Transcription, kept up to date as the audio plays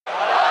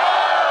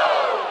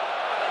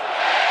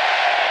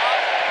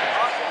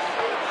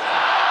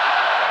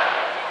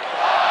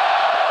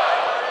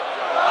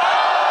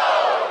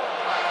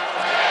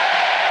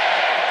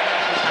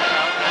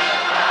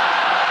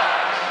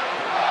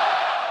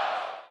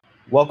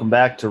Welcome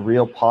back to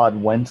Real Pod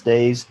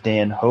Wednesdays.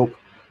 Dan Hope,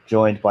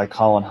 joined by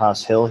Colin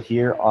Haas-Hill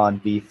here on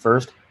the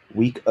first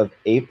week of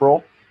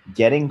April,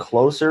 getting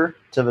closer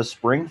to the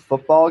spring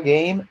football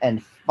game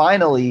and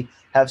finally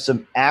have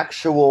some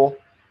actual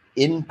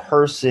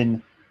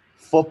in-person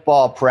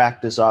football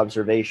practice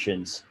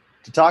observations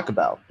to talk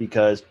about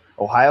because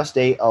Ohio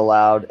State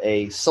allowed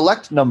a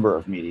select number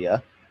of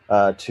media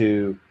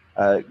to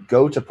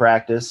go to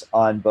practice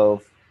on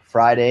both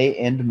Friday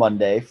and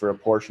Monday for a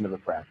portion of the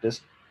practice.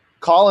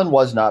 Colin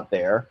was not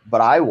there,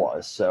 but I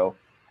was. So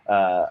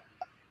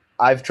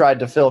I've tried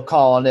to fill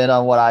Colin in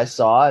on what I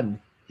saw, and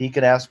he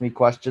can ask me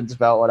questions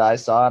about what I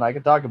saw, and I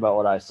can talk about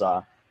what I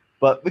saw.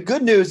 But the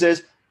good news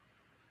is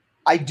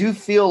I do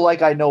feel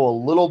like I know a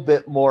little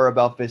bit more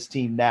about this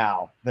team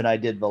now than I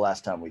did the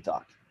last time we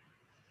talked.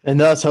 And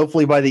thus,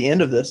 hopefully by the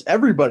end of this,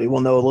 everybody will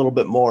know a little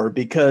bit more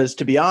because,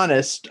 to be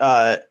honest,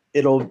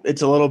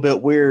 it's a little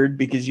bit weird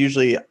because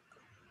usually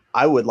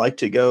I would like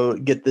to go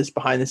get this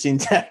behind the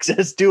scenes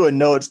access to and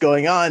know what's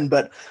going on,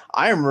 but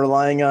I am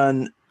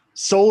relying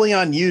solely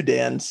on you,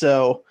 Dan.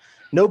 So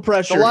no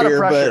pressure a lot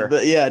here, of pressure.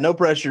 But yeah, no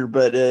pressure.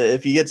 But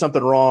if you get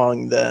something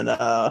wrong, then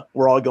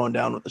we're all going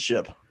down with the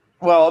ship.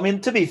 Well, I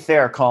mean, to be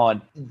fair,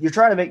 Colin, you're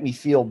trying to make me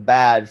feel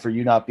bad for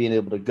you not being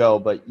able to go,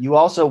 but you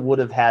also would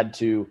have had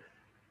to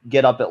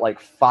get up at like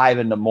 5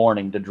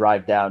 a.m. to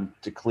drive down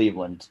to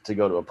Cleveland to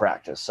go to a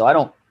practice. So I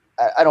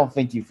don't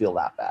think you feel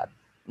that bad.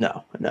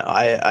 No,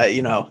 I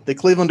the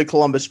Cleveland to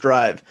Columbus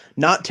drive,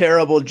 not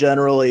terrible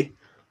generally,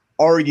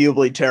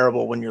 arguably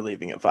terrible when you're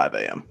leaving at 5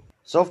 a.m.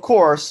 So, of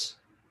course,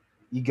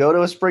 you go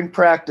to a spring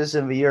practice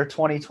in the year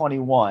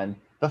 2021.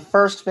 The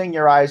first thing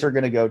your eyes are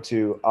going to go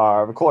to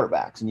are the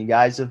quarterbacks. And you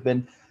guys have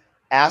been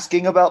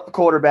asking about the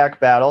quarterback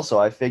battle, so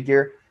I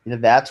figure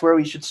that's where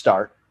we should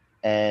start.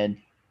 And,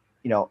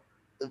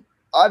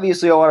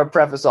 obviously I want to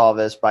preface all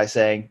this by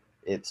saying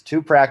it's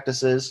 2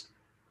 practices.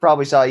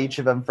 Probably saw each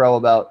of them throw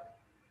about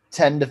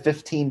 10 to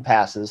 15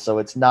 passes, so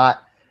it's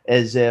not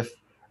as if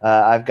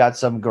I've got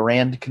some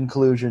grand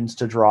conclusions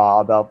to draw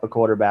about the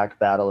quarterback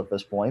battle at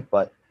this point.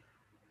 But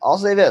I'll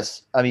say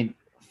this. I mean,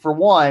 for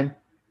one,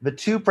 the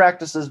 2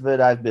 practices that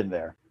I've been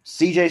there,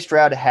 CJ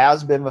Stroud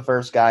has been the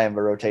first guy in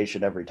the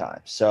rotation every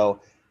time.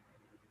 So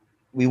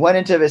we went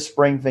into this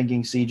spring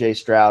thinking CJ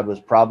Stroud was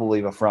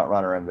probably the front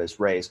runner in this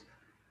race.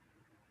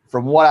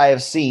 From what I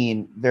have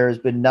seen, there has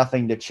been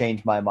nothing to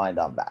change my mind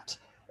on that.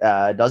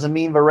 Doesn't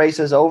mean the race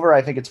is over.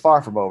 I think it's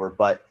far from over.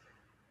 But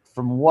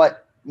from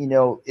what,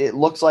 it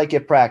looks like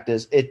at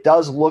practice, it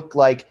does look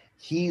like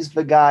he's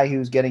the guy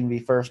who's getting the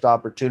first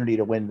opportunity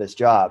to win this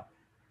job.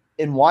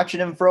 In watching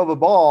him throw the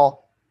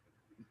ball,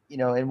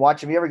 and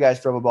watching the other guys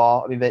throw the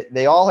ball, I mean,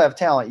 they all have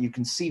talent. You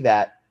can see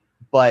that.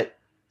 But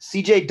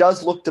CJ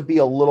does look to be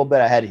a little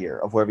bit ahead here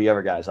of where the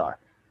other guys are,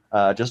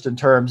 just in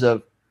terms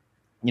of,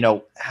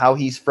 how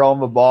he's throwing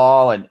the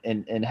ball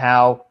and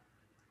how,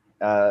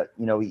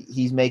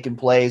 he's making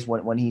plays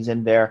when he's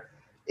in there.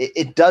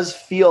 It does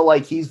feel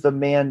like he's the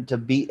man to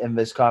beat in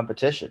this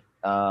competition.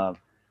 I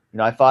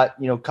thought,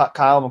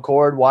 Kyle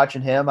McCord,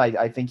 watching him,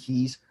 I think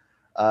he's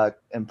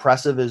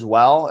impressive as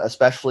well,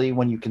 especially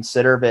when you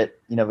consider that,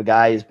 the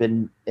guy has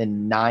been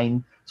in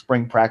 9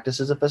 spring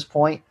practices at this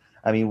point.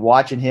 I mean,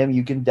 watching him,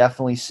 you can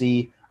definitely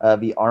see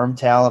the arm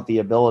talent, the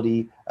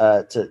ability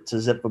to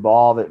zip the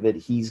ball that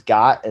he's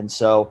got. And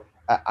so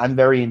I'm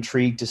very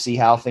intrigued to see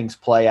how things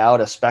play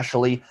out,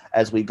 especially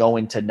as we go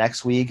into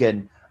next week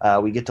and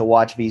we get to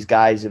watch these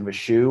guys in the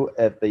shoe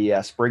at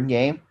the spring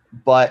game.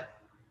 But,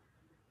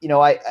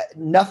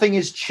 nothing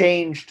has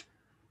changed.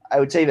 I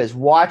would say this,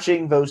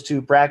 watching those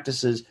 2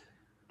 practices,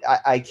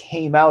 I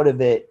came out of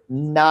it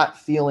not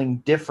feeling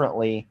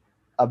differently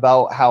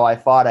about how I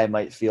thought I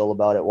might feel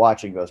about it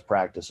watching those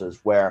practices,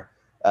 where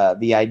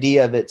the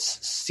idea that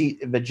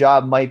the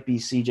job might be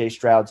CJ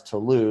Stroud's to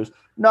lose,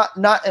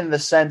 not in the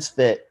sense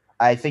that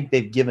I think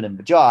they've given him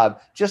the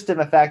job, just in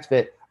the fact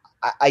that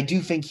I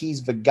do think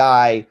he's the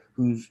guy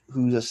who's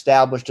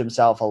established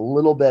himself a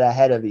little bit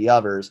ahead of the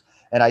others.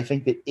 And I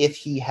think that if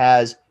he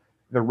has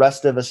the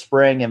rest of a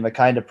spring and the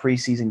kind of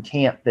preseason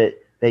camp that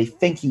they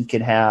think he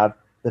can have,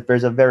 that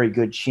there's a very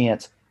good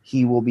chance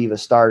he will be the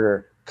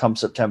starter come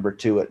September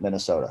 2 at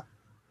Minnesota.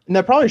 And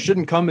that probably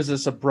shouldn't come as a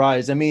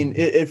surprise. I mean,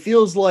 it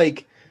feels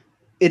like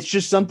it's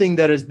just something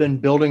that has been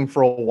building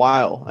for a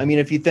while. I mean,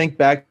 if you think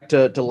back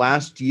to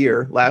last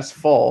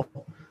fall,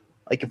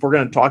 like if we're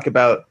going to talk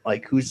about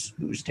like who's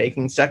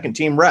taking second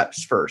team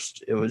reps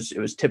first, it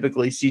was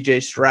typically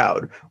CJ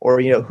Stroud,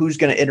 or who's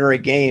going to enter a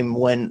game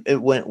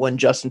when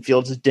Justin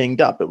Fields is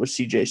dinged up, it was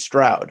CJ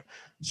Stroud.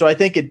 So I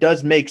think it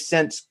does make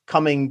sense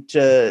coming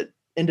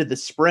into the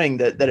spring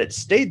that it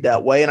stayed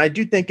that way, and I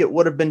do think it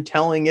would have been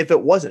telling if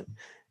it wasn't.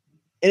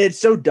 And it's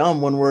so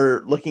dumb when we're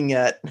looking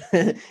at,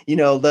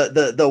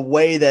 the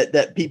way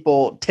that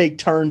people take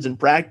turns in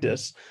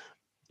practice,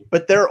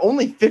 but there are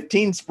only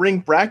 15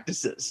 spring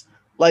practices.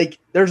 Like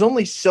there's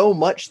only so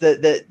much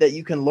that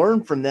you can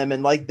learn from them.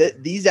 And like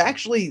that, these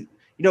actually,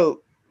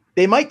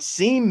 they might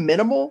seem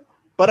minimal,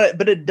 but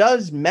it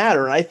does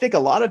matter. And I think a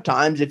lot of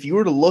times if you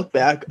were to look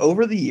back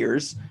over the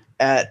years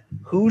at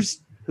who's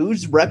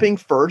who's repping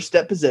first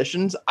at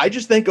positions. I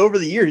just think over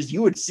the years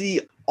you would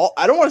see,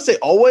 I don't want to say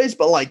always,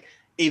 but like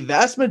a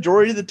vast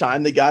majority of the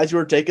time, the guys who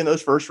are taking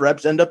those first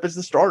reps end up as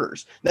the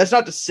starters. That's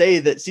not to say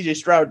that CJ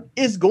Stroud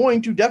is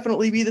going to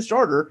definitely be the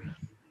starter,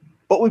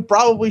 but we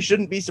probably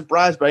shouldn't be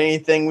surprised by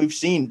anything we've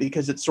seen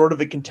because it's sort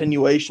of a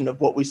continuation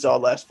of what we saw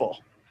last fall.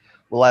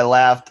 Well, I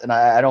laughed, and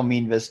I don't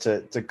mean this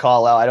to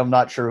call out. I'm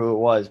not sure who it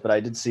was, but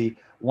I did see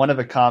one of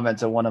the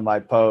comments on one of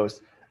my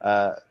posts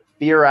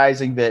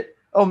theorizing that,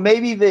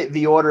 maybe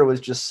the order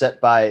was just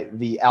set by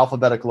the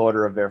alphabetical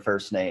order of their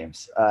first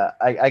names.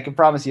 I can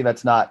promise you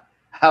that's not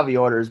how the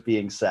order is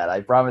being set.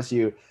 I promise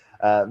you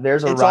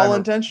there's a It's all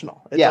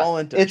intentional. It's all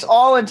intentional. It's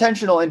all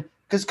intentional. And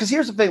because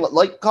here's the thing,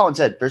 like Colin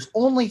said, there's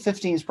only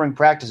 15 spring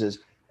practices.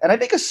 And I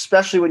think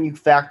especially when you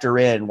factor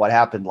in what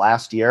happened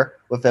last year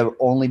with there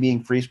only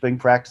being free spring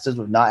practices,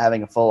 with not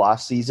having a full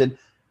off season,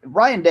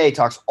 Ryan Day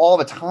talks all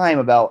the time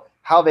about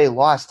how they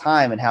lost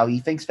time and how he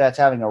thinks that's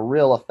having a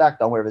real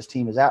effect on where this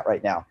team is at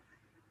right now.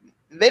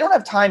 They don't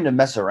have time to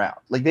mess around.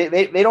 Like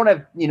they don't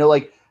have,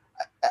 like,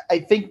 I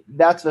think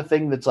that's the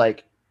thing that's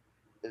like,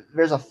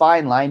 there's a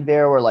fine line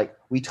there where like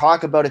we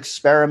talk about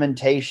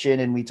experimentation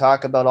and we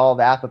talk about all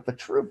that, but the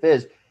truth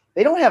is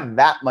they don't have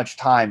that much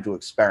time to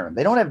experiment.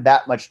 They don't have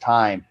that much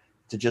time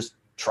to just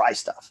try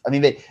stuff. I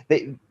mean,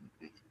 it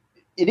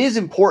is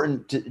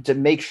important to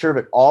make sure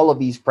that all of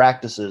these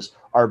practices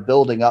are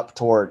building up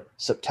toward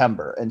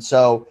September. And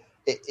so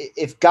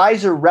if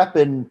guys are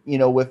repping,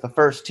 with the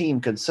first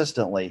team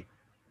consistently,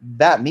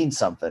 that means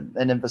something.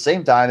 And at the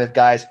same time, if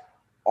guys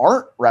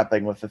aren't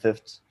repping with the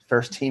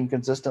first team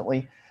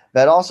consistently,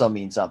 that also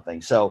means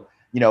something. So,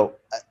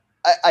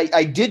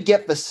 I did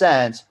get the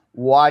sense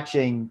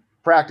watching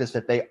practice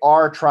that they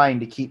are trying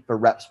to keep the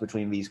reps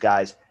between these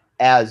guys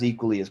as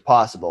equally as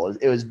possible.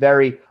 It was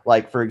very,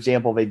 like, for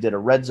example, they did a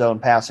red zone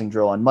passing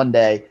drill on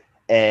Monday,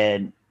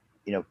 and,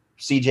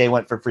 CJ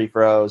went for free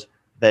throws,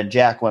 then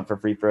Jack went for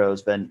free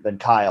throws, then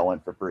Kyle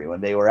went for free. When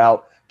they were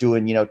out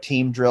doing,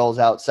 team drills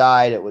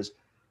outside, it was,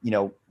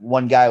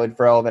 one guy would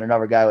throw, then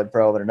another guy would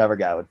throw, then another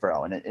guy would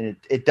throw. And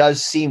it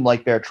does seem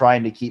like they're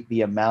trying to keep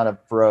the amount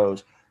of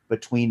throws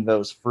between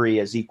those three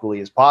as equally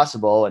as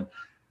possible. And,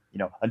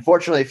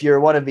 unfortunately, if you're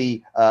one of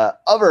the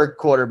other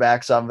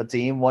quarterbacks on the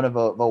team, one of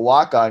the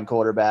walk-on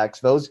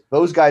quarterbacks,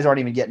 those guys aren't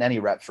even getting any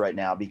reps right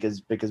now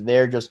because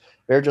they're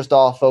just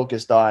all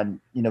focused on,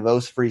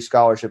 those free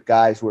scholarship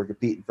guys who are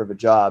competing for the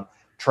job,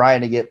 trying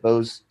to get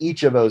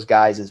each of those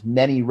guys as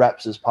many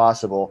reps as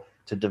possible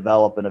to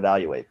develop and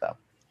evaluate them.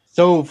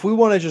 So if we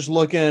want to just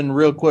look in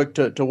real quick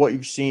to what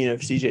you've seen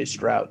of CJ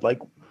Stroud, like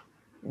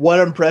what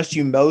impressed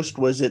you most?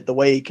 Was it the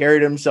way he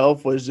carried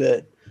himself? Was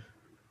it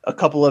a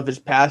couple of his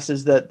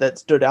passes that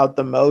stood out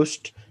the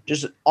most?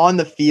 Just on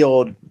the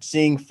field,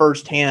 seeing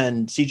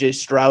firsthand CJ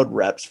Stroud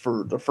reps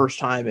for the first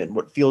time in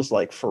what feels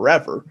like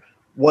forever.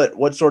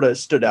 What sort of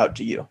stood out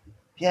to you?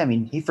 Yeah, I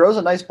mean, he throws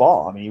a nice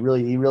ball. I mean, he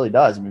really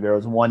does. I mean, there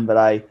was one that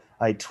I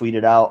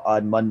tweeted out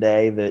on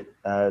Monday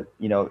that,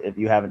 if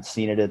you haven't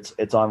seen it,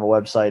 it's on the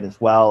website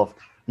as well.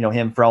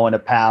 Him throwing a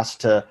pass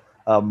to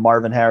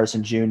Marvin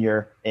Harrison Jr.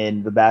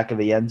 in the back of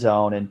the end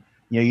zone. And,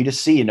 you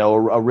just see, a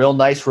real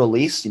nice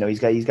release. He's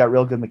got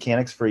real good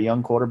mechanics for a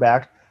young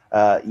quarterback.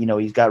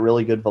 He's got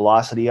really good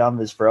velocity on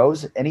his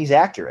throws, and he's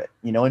accurate,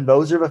 and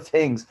those are the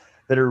things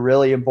that are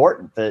really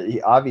important that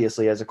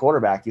obviously as a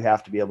quarterback you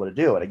have to be able to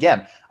do. And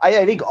again,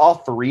 I think all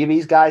three of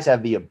these guys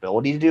have the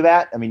ability to do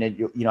that. I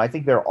mean, I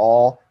think they're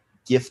all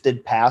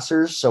gifted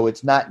passers, so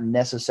it's not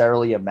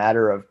necessarily a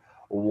matter of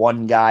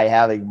one guy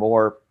having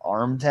more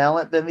arm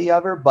talent than the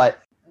other.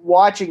 But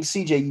watching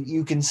CJ,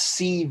 you can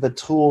see the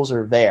tools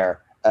are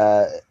there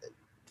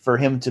for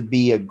him to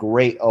be a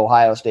great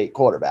Ohio State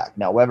quarterback.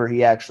 Now, whether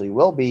he actually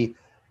will be,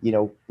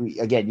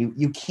 again,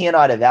 you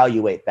cannot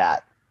evaluate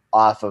that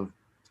off of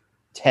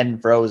 10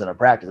 throws in a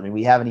practice. I mean,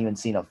 we haven't even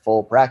seen a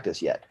full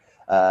practice yet.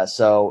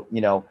 So,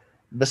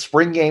 the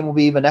spring game will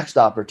be the next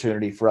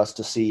opportunity for us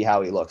to see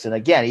how he looks. And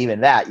again,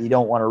 even that, you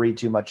don't want to read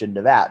too much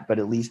into that, but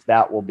at least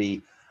that will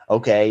be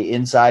okay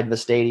inside the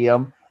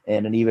stadium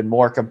in an even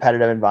more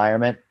competitive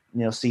environment,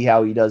 see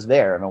how he does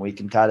there. And then we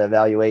can kind of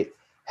evaluate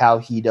how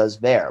he does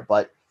there.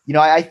 But,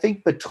 I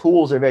think the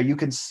tools are there. You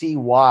can see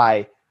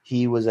why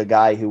he was a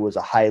guy who was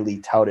a highly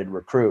touted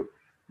recruit.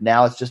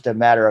 Now it's just a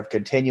matter of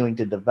continuing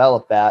to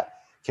develop that.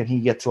 Can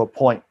he get to a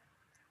point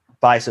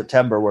by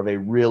September where they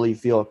really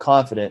feel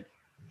confident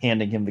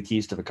handing him the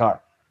keys to the car?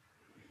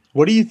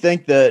 What do you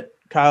think that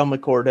Kyle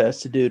McCord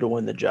has to do to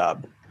win the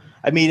job?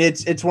 I mean,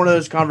 it's one of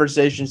those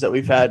conversations that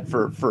we've had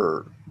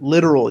for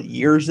literal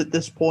years at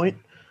this point,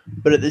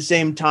 but at the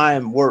same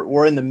time,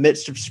 we're in the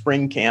midst of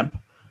spring camp.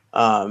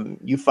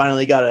 You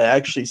finally got to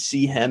actually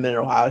see him in an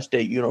Ohio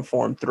State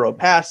uniform throw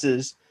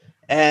passes.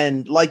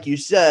 And like you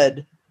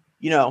said,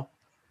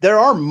 there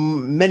are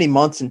many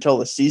months until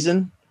the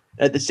season.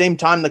 At the same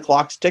time, the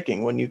clock's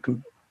ticking when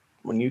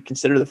you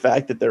consider the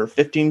fact that there are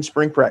 15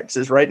 spring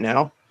practices right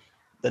now,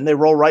 then they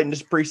roll right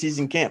into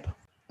preseason camp.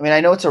 I mean,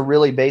 I know it's a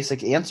really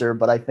basic answer,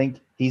 but I think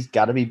he's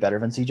got to be better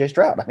than CJ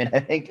Stroud. I mean, I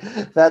think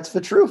that's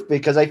the truth,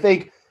 because I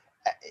think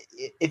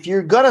if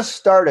you're going to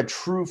start a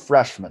true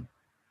freshman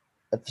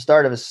at the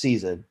start of a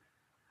season,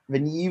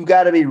 then you've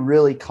got to be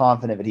really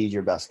confident that he's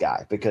your best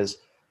guy because,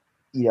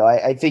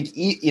 I think,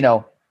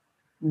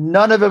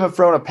 none of them have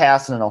thrown a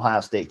pass in an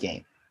Ohio State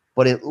game,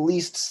 but at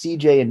least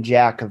CJ and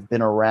Jack have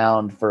been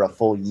around for a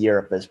full year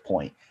at this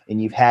point,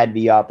 and you've had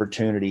the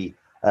opportunity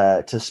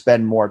to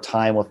spend more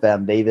time with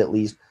them. They've at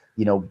least,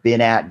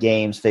 been at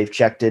games. They've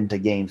checked into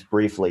games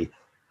briefly.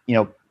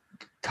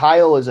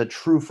 Kyle is a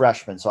true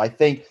freshman. So I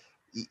think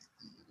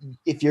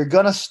if you're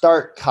going to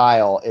start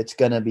Kyle, it's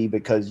going to be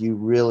because you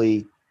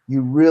really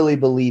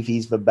believe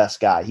he's the best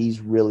guy. He's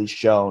really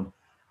shown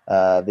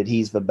that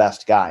he's the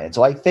best guy. And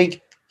so I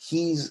think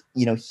he's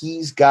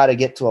got to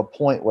get to a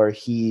point where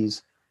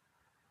he's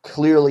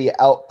clearly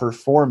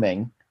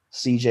outperforming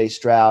CJ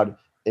Stroud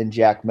and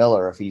Jack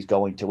Miller if he's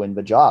going to win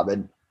the job.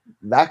 And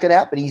that could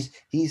happen.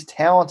 He's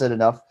talented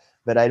enough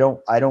that I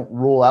don't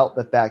rule out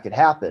that could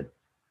happen.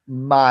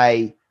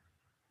 My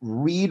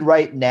read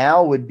right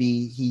now would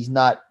be he's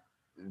not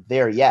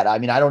there yet. I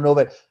mean, I don't know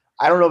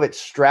that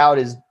Stroud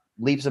is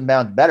leaps and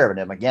bounds better than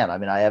him. Again, I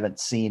mean, I haven't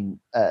seen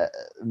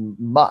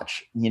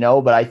much,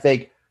 but I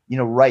think,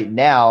 right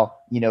now,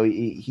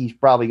 he's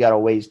probably got a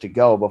ways to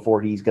go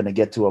before he's going to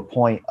get to a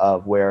point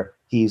of where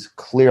he's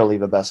clearly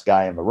the best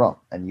guy in the room.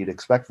 And you'd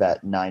expect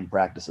that 9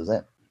 practices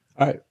in.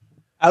 All right.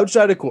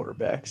 Outside of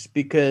quarterbacks,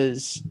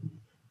 because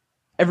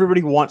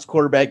everybody wants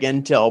quarterback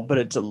intel, but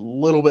it's a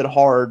little bit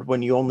hard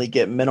when you only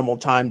get minimal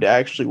time to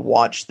actually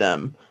watch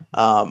them.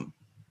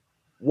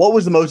 What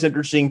was the most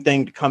interesting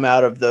thing to come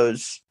out of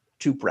those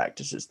 2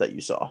 practices that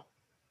you saw?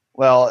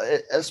 Well,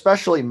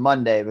 especially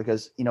Monday,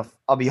 because,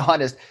 I'll be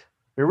honest,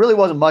 there really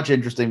wasn't much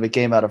interesting that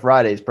came out of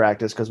Friday's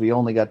practice because we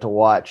only got to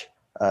watch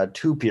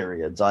 2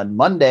 periods. On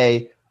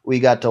Monday, we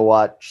got to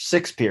watch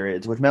 6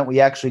 periods, which meant we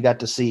actually got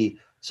to see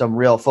some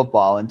real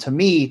football. And to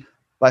me,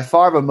 by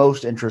far the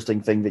most interesting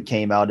thing that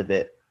came out of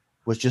it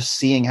was just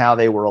seeing how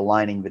they were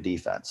aligning the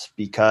defense,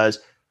 because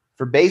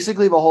for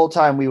basically the whole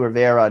time we were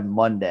there on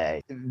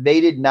Monday, they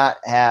did not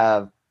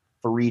have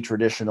 3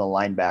 traditional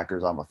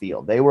linebackers on the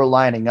field. They were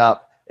lining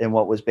up in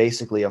what was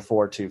basically a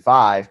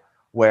 4-2-5,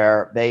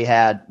 where they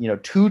had,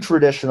 2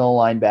 traditional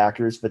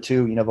linebackers, the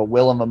 2, the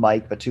Will and the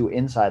Mike, the 2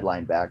 inside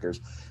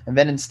linebackers. And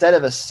then instead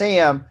of a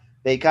Sam,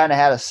 they kind of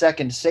had a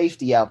second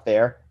safety out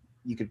there.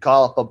 You could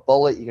call it a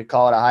bullet. You could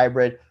call it a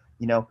hybrid.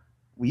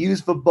 We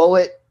use the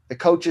bullet. The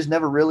coaches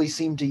never really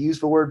seem to use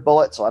the word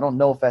bullet, so I don't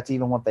know if that's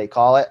even what they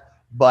call it.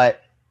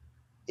 But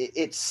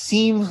it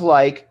seems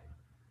like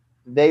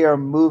they are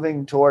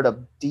moving toward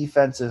a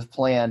defensive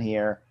plan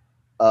here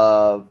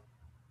of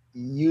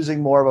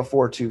using more of a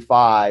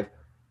 4-2-5.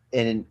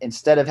 And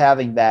instead of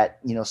having that,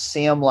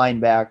 Sam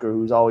linebacker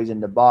who's always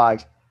in the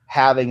box,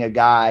 having a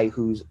guy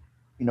who's,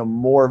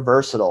 more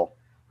versatile,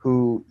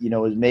 who,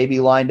 is maybe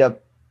lined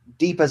up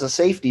deep as a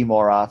safety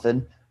more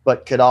often,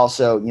 but could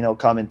also,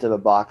 come into the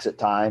box at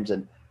times.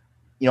 And,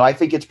 I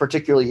think it's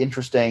particularly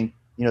interesting,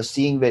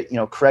 seeing that,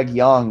 Craig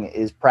Young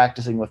is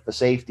practicing with the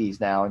safeties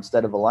now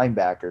instead of the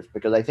linebackers,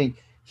 because I think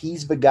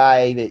he's the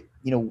guy that,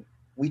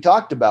 we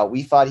talked about.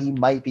 We thought he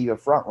might be a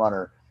front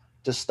runner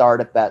to start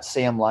at that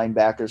Sam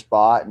linebacker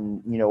spot.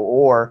 And,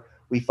 or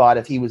we thought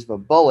if he was the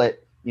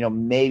bullet,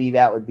 maybe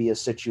that would be a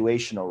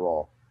situational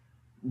role.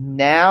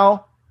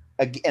 Now,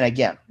 and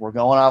again, we're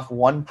going off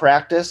 1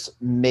 practice.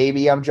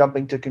 Maybe I'm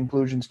jumping to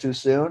conclusions too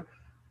soon,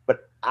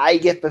 but I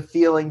get the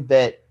feeling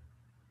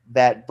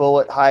that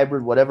bullet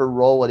hybrid, whatever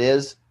role it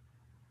is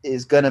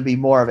going to be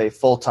more of a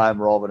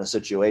full-time role than a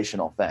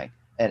situational thing.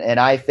 And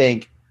I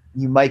think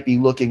you might be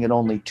looking at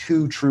only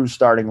 2 true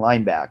starting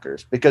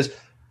linebackers because,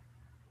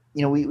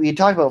 we had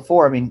talked about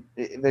before. I mean,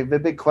 the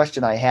big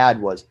question I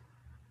had was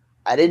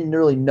I didn't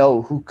really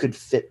know who could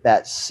fit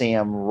that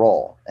Sam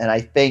role. And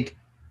I think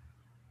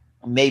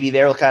maybe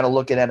they're kind of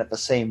looking at it the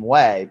same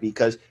way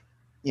because,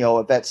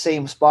 at that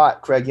same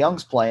spot Craig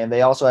Young's playing,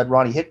 they also had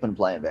Ronnie Hickman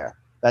playing there.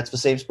 That's the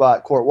same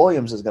spot Court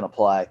Williams is going to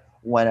play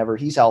whenever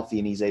he's healthy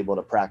and he's able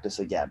to practice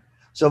again.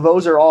 So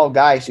those are all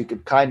guys who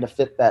could kind of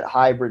fit that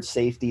hybrid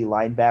safety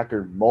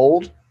linebacker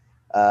mold.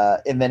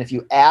 And then if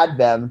you add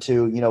them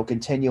to,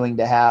 continuing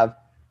to have,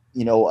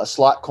 a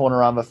slot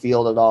corner on the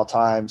field at all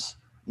times,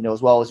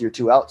 as well as your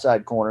 2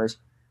 outside corners,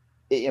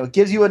 it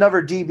gives you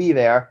another DB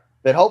there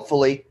that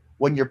hopefully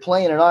when you're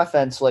playing an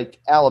offense like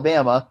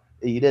Alabama,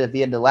 you did at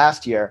the end of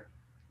last year,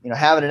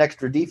 having an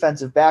extra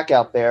defensive back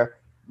out there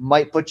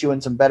might put you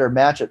in some better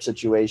matchup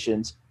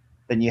situations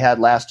than you had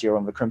last year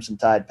when the Crimson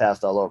Tide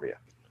passed all over you.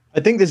 I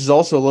think this is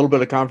also a little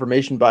bit of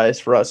confirmation bias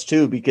for us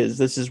too, because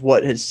this is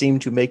what has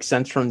seemed to make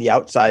sense from the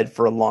outside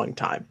for a long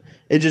time.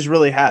 It just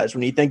really has.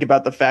 When you think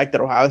about the fact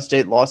that Ohio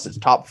State lost its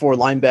top 4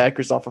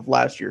 linebackers off of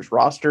last year's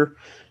roster,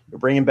 you're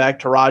bringing back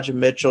Taraja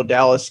Mitchell,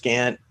 Dallas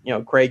Scant,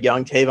 Craig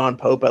Young, Tavon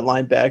Pope at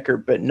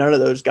linebacker, but none of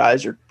those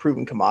guys are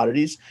proven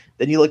commodities.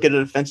 Then you look at a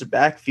defensive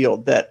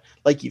backfield that,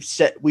 like we've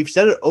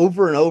said it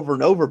over and over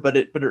and over, but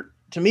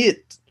to me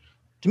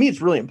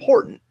it's really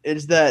important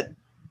is that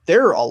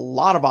there are a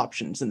lot of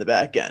options in the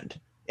back end.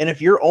 And if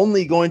you're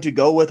only going to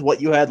go with what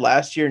you had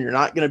last year and you're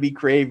not going to be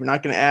creative, you're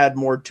not going to add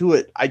more to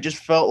it, I just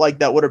felt like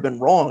that would have been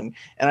wrong.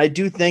 And I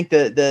do think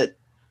that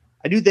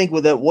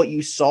with that what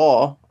you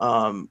saw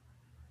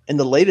in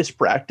the latest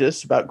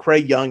practice about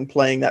Craig Young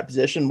playing that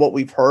position, what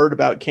we've heard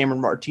about Cameron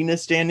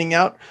Martinez standing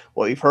out,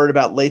 what we've heard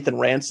about Lathan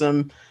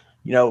Ransom,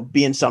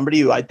 being somebody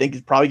who I think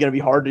is probably going to be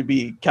hard to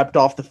be kept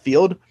off the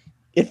field.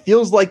 It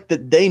feels like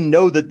that they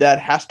know that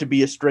has to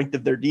be a strength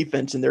of their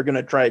defense, and they're going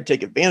to try to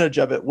take advantage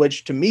of it,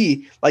 which to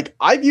me, like,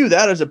 I view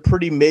that as a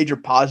pretty major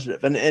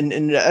positive.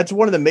 And that's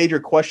one of the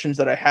major questions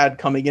that I had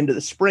coming into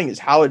the spring is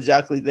how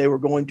exactly they were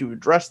going to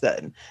address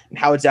that and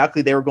how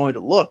exactly they were going to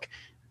look.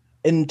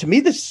 And to me,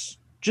 this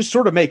just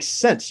sort of makes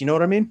sense. You know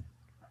what I mean?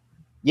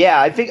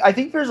 Yeah, I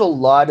think there's a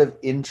lot of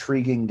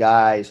intriguing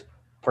guys,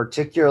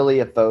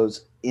 particularly at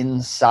those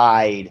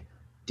inside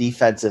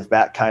defensive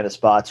back kind of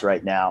spots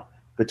right now,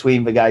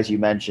 between the guys you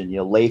mentioned,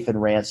 Lathan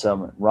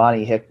Ransom,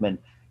 Ronnie Hickman,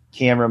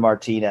 Cameron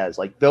Martinez.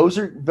 Like those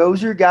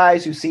are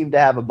guys who seem to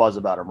have a buzz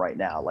about them right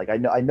now. Like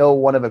I know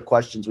one of the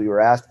questions we were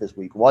asked this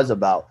week was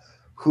about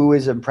who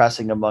is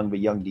impressing among the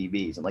young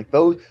DBs, and like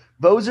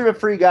those are the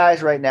three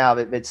guys right now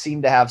that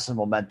seem to have some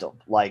momentum.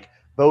 Like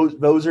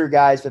those are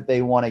guys that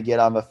they want to get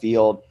on the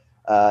field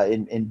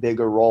in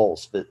bigger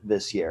roles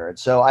this year. And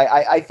so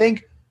I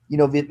think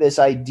this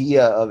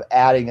idea of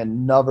adding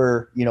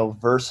another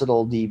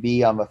versatile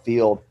DB on the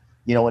field,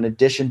 in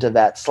addition to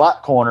that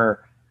slot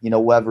corner,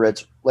 whether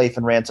it's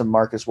Lathan Ransom,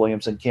 Marcus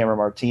Williamson, Cameron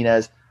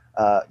Martinez,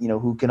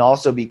 who can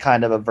also be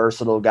kind of a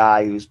versatile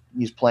guy who's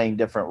playing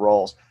different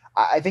roles.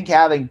 I think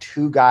having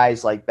two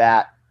guys like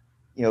that,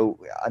 on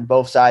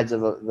both sides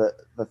of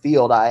the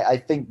field, I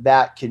think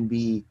that can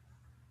be,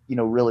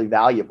 really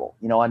valuable,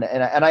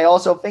 and I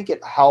also think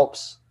it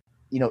helps,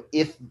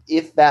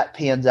 if that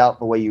pans out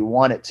the way you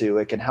want it to,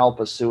 it can help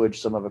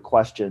assuage some of the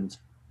questions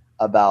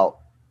about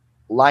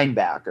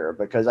linebacker,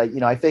 because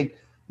I think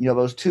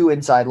those two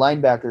inside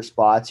linebacker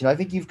spots, I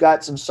think you've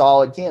got some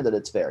solid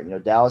candidates there.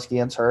 Dallas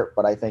Gant's hurt,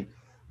 but I think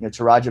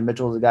Taraja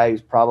Mitchell is a guy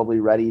who's probably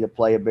ready to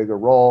play a bigger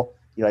role.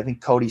 I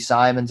think Cody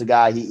Simon's a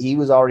guy, he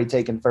was already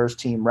taking first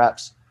team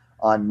reps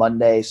on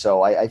Monday,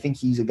 so I think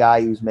he's a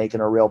guy who's making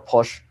a real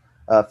push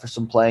for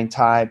some playing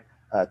time.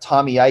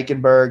 Tommy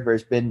Eichenberg,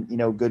 there's been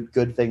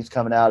good things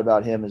coming out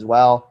about him as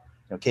well.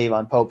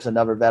 Kayvon Pope's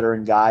another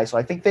veteran guy, so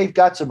I think they've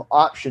got some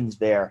options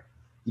there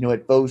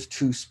at those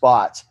two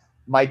spots.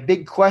 My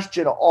big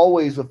question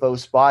always with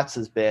those spots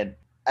has been,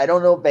 I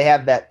don't know if they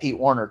have that Pete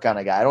Werner kind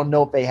of guy. I don't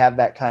know if they have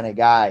that kind of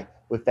guy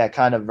with that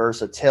kind of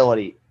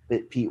versatility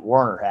that Pete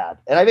Werner had.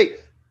 And I think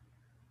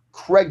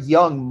Craig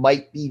Young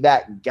might be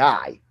that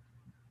guy,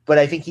 but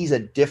I think he's a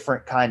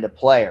different kind of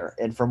player.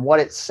 And from what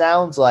it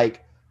sounds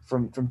like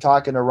from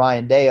talking to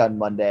Ryan Day on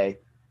Monday,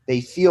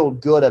 they feel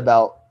good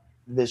about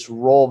this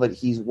role that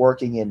he's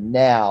working in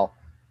now,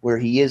 where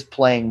he is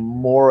playing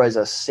more as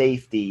a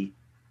safety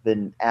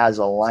than as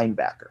a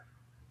linebacker.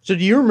 So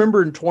do you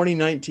remember in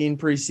 2019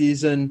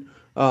 preseason,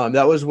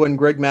 that was when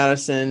Greg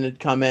Madison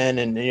had come in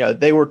and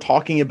they were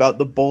talking about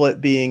the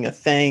bullet being a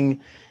thing,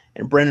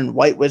 and Brendan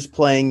White was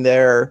playing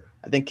there.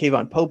 I think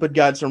Kayvon Pope had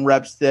got some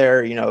reps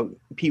there.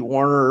 Pete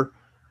Werner,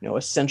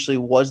 essentially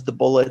was the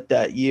bullet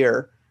that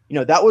year.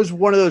 That was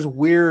one of those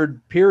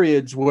weird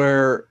periods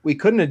where we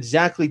couldn't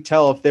exactly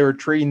tell if they were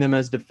treating them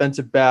as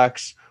defensive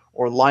backs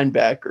or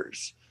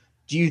linebackers.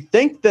 Do you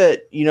think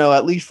that,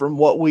 at least from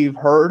what we've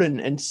heard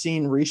and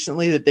seen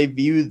recently, that they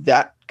view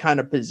that kind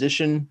of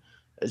position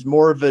as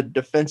more of a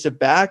defensive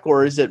back,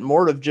 or is it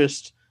more of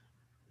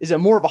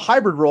a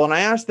hybrid role? And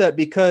I ask that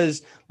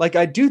because,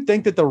 I do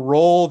think that the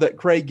role that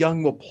Craig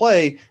Young will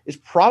play is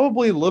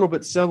probably a little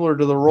bit similar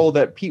to the role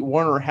that Pete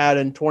Werner had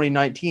in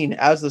 2019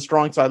 as the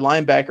strong side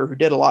linebacker who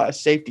did a lot of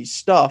safety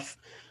stuff.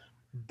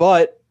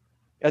 But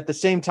at the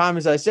same time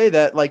as I say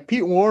that,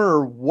 Pete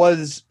Werner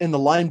was in the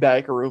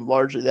linebacker room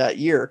largely that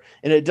year.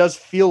 And it does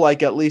feel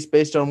like, at least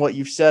based on what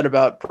you've said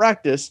about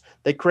practice,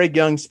 that Craig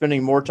Young's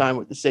spending more time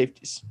with the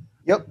safeties.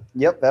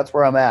 Yep. That's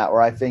where I'm at,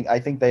 where I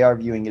think they are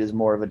viewing it as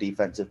more of a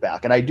defensive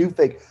back. And I do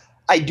think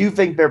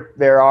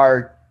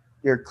there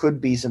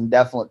could be some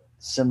definite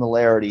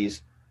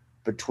similarities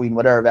between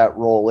whatever that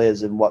role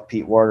is and what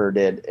Pete Werner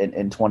did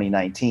in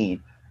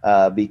 2019,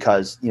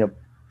 because,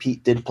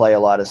 Pete did play a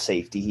lot of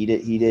safety.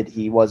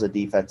 He was a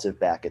defensive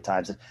back at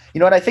times. And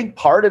I think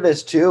part of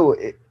it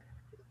too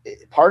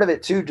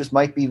just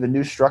might be the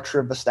new structure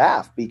of the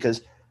staff,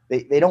 because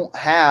they don't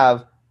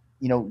have,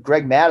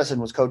 Greg Madison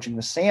was coaching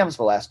the Sams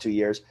the last 2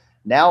 years.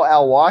 Now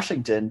Al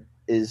Washington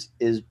is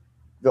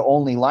the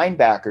only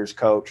linebackers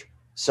coach.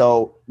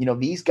 So,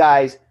 these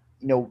guys,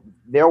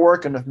 they're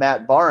working with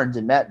Matt Barnes,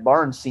 and Matt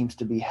Barnes seems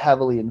to be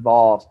heavily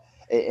involved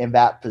in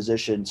that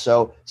position.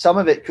 So some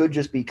of it could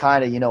just be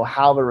kind of,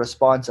 how the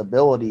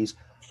responsibilities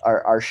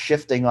are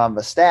shifting on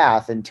the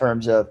staff in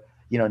terms of,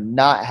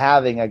 not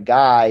having a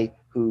guy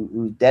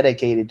who's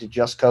dedicated to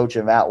just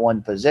coaching that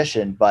one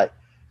position, but,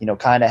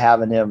 kind of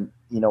having him,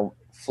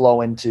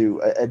 flow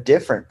into a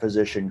different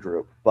position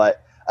group.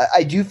 But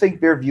I do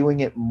think they're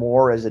viewing it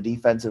more as a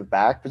defensive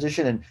back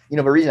position. And,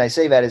 the reason I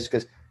say that is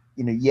because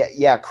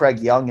Craig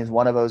Young is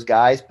one of those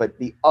guys, but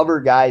the other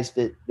guys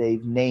that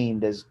they've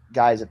named as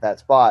guys at that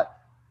spot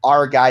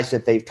are guys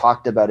that they've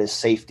talked about as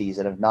safeties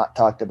and have not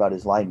talked about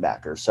as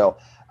linebackers. So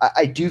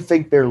I do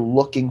think they're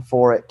looking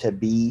for it to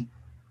be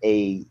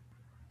a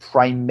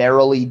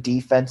primarily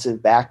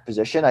defensive back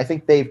position. I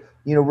think they've,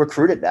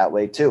 recruited that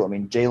way too. I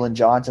mean, Jalen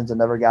Johnson's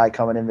another guy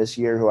coming in this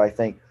year who I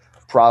think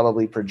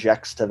probably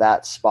projects to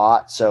that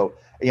spot. So,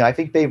 I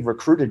think they've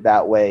recruited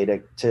that way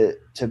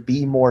to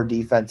be more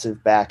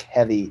defensive back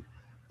heavy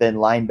than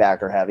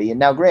linebacker heavy. And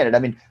now, granted, I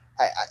mean,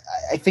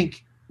 I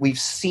think we've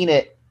seen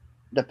it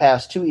the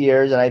past 2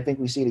 years, and I think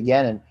we see it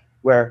again, and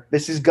where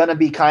this is going to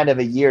be kind of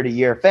a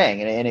year-to-year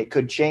thing, and it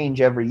could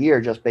change every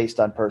year just based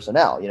on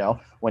personnel.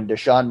 When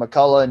Deshaun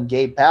McCullough and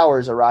Gabe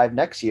Powers arrive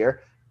next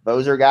year,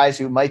 those are guys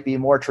who might be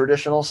more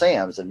traditional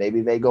Sams, and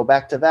maybe they go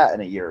back to that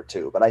in a year or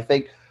two. But I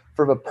think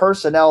for the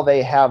personnel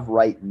they have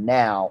right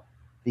now,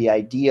 the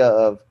idea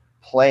of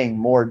playing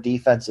more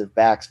defensive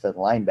backs than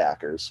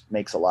linebackers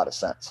makes a lot of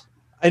sense.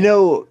 I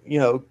know,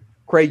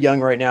 Craig Young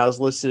right now is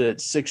listed at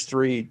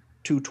 6'3",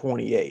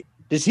 228.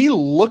 Does he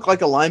look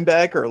like a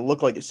linebacker or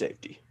look like a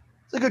safety?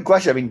 It's a good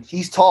question. I mean,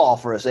 he's tall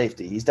for a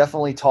safety. He's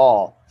definitely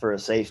tall for a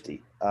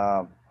safety.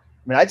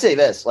 I'd say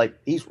this, like,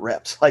 he's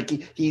ripped. Like,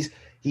 he's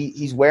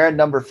wearing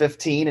number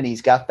 15, and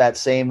he's got that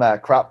same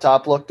crop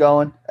top look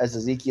going as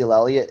Ezekiel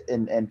Elliott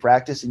in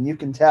practice. And you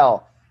can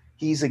tell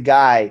he's a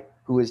guy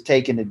who has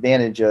taken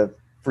advantage of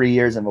 3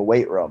 years in the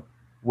weight room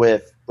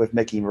with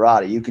Mickey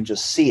Marotta. You can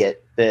just see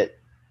it that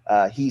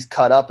he's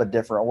cut up a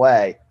different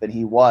way than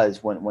he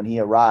was when he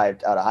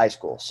arrived out of high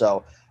school.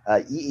 So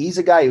he's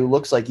a guy who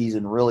looks like he's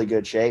in really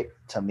good shape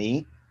to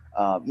me.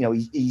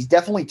 He's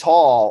definitely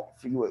tall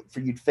for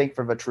you to think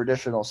from a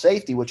traditional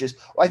safety, which is,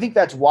 I think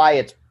that's why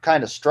it's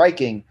kind of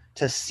striking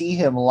to see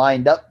him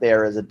lined up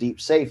there as a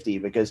deep safety,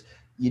 because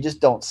you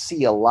just don't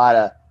see a lot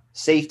of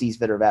safeties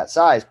that are that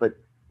size. But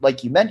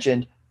like you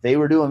mentioned, they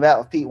were doing that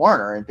with Pete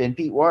Werner, and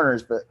Pete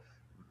Werner's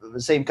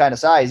the same kind of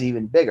size,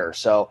 even bigger.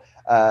 So,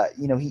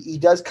 he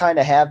does kind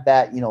of have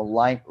that,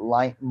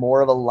 line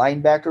more of a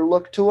linebacker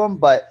look to him,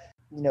 but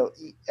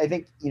I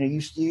think,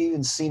 you've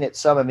even seen it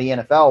some in the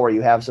NFL where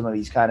you have some of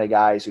these kind of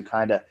guys who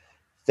kind of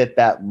fit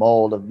that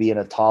mold of being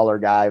a taller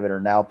guy that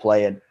are now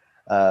playing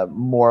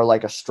more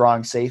like a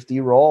strong safety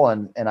role.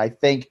 And I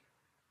think,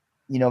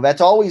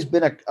 that's always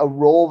been a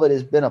role that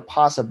has been a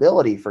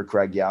possibility for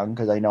Craig Young.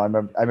 Cause I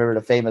remember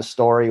the famous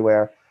story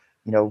where,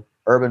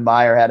 Urban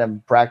Meyer had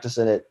him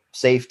practicing at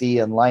safety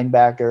and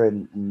linebacker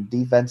and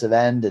defensive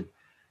end and,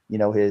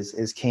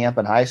 his camp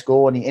in high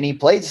school. And he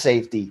played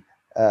safety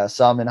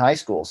some in high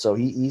school. So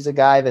he's a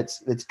guy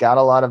that's got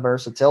a lot of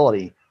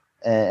versatility,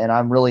 and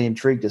I'm really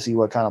intrigued to see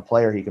what kind of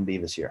player he can be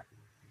this year.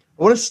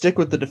 I want to stick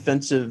with the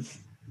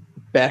defensive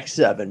back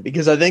seven,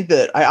 because I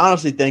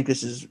honestly think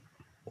this is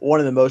one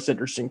of the most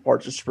interesting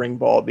parts of spring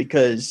ball,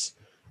 because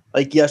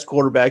yes,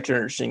 quarterbacks are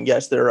interesting.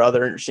 Yes, there are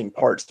other interesting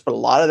parts, but a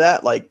lot of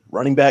that, like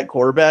running back,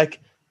 quarterback,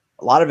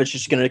 a lot of it's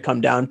just going to come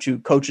down to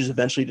coaches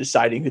eventually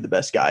deciding who the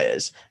best guy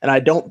is. And I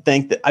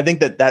think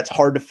that that's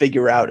hard to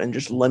figure out in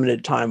just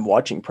limited time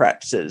watching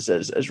practices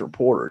as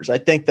reporters. I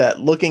think that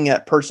looking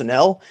at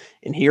personnel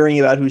and hearing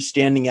about who's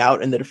standing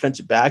out in the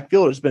defensive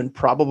backfield has been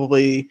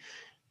probably,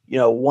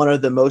 one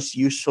of the most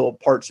useful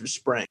parts of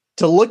spring.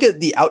 To look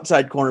at the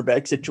outside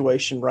cornerback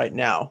situation right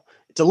now,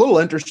 it's a little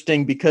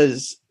interesting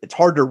because it's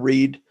hard to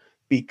read,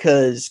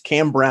 because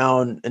Cam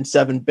Brown and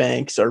Sevyn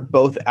Banks are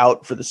both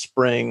out for the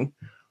spring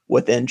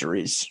with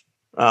injuries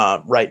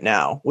right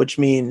now, which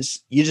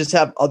means you just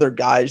have other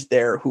guys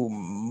there who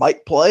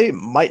might play,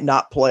 might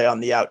not play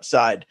on the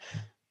outside.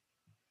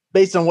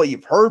 Based on what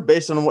you've heard,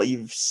 based on what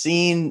you've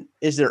seen,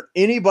 is there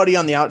anybody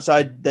on the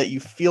outside that you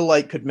feel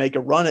like could make a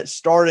run at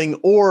starting?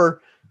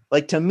 Or,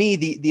 like, to me,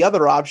 the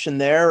other option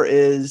there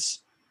is,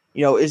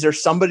 is there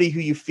somebody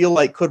who you feel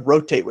like could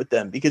rotate with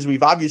them? Because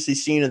we've obviously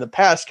seen in the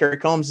past, Kerry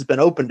Combs has been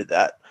open to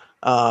that,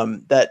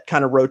 that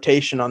kind of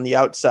rotation on the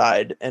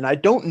outside. And I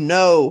don't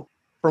know,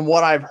 from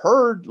what I've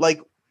heard,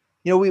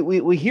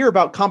 we hear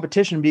about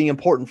competition being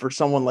important for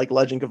someone like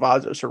Legend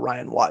Cavazos or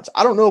Ryan Watts.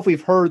 I don't know if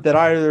we've heard that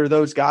either of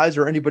those guys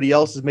or anybody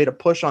else has made a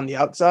push on the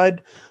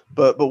outside,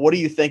 but what are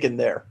you thinking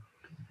there?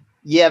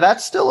 Yeah,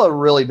 that's still a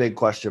really big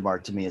question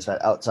mark to me, is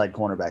that outside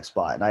cornerback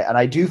spot. And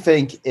I do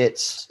think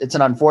it's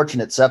an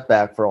unfortunate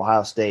setback for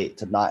Ohio State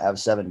to not have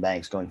Sevyn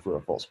Banks going through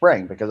a full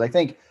spring, because I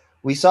think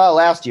we saw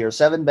last year,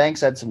 Sevyn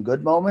Banks had some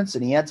good moments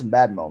and he had some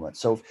bad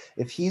moments. So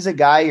if he's a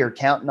guy you're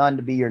counting on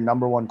to be your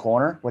number one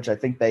corner, which I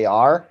think they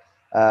are,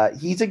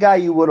 he's a guy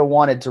you would have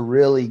wanted to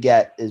really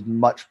get as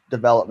much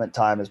development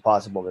time as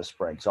possible this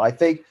spring. So I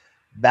think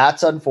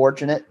that's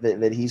unfortunate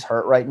that he's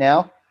hurt right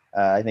now.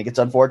 I think it's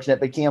unfortunate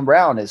that Cam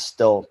Brown is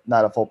still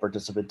not a full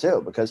participant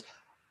too, because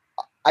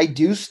I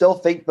do still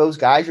think those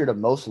guys are the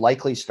most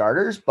likely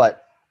starters,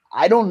 but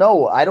I don't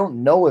know. I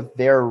don't know if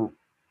they're,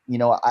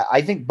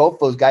 I think both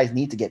those guys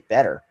need to get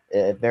better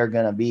if they're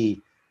going to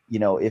be,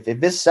 if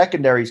this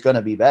secondary is going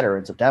to be better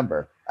in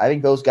September. I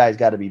think those guys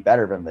got to be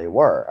better than they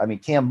were. I mean,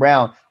 Cam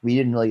Brown, we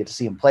didn't really get to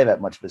see him play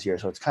that much this year,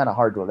 so it's kind of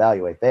hard to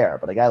evaluate there.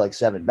 But a guy like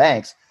Sevyn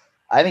Banks,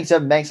 I think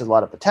Sevyn Banks has a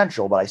lot of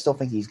potential, but I still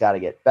think he's got to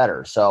get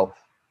better. So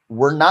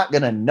we're not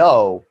going to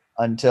know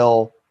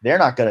until they're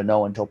not going to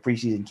know until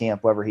preseason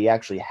camp whether he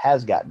actually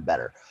has gotten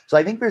better. So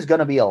I think there's going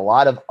to be a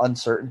lot of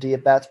uncertainty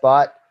at that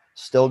spot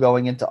still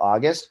going into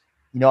August.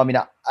 I mean,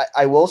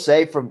 I will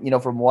say from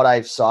what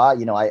I saw,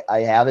 I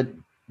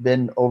haven't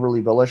been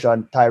overly bullish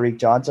on Tyreek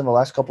Johnson the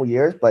last couple of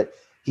years, but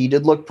he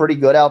did look pretty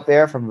good out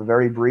there from a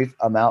very brief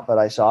amount that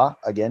I saw.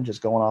 Again,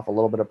 just going off a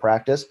little bit of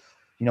practice.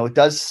 It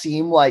does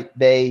seem like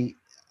they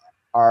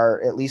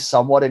are at least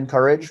somewhat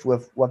encouraged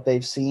with what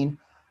they've seen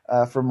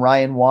from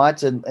Ryan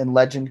Watts and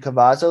legend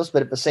Cavazos.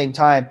 But at the same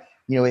time,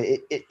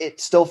 it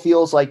still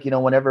feels like,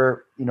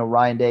 whenever,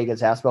 Ryan Day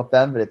gets asked about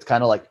them, but it's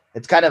kind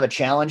of a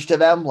challenge to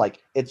them.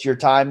 Like, it's your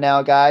time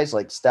now, guys,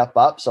 like step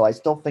up. So I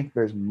still think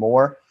there's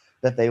more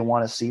that they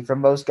want to see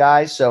from those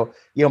guys. So,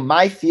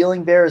 my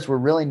feeling there is we're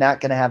really not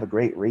going to have a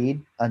great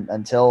read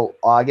until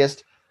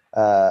August,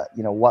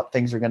 what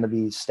things are going to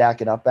be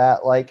stacking up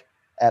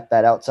at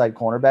that outside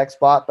cornerback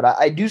spot. But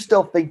I do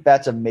still think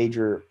that's a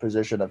major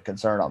position of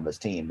concern on this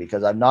team,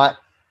 because I'm not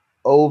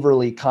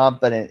overly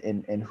confident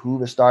in who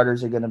the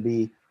starters are going to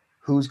be,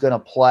 who's going to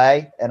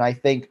play. And I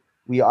think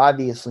we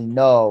obviously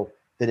know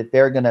that if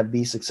they're going to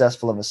be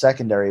successful in the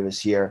secondary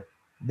this year,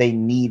 they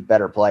need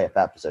better play at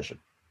that position.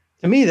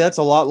 To me, that's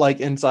a lot like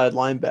inside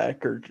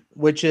linebacker,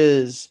 which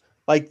is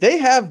like they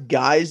have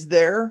guys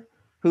there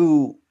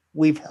who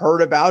we've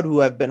heard about who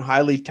have been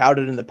highly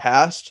touted in the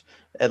past.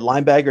 At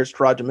linebacker, it's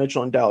Teradja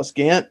Mitchell and Dallas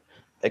Gant.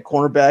 At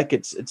cornerback,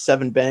 it's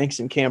Sevyn Banks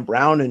and Cam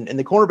Brown. And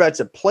the cornerbacks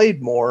have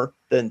played more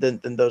than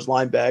those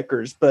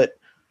linebackers, but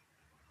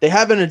they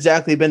haven't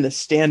exactly been the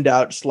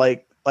standouts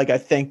like I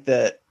think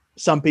that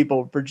some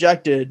people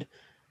projected.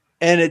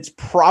 And it's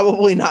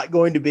probably not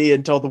going to be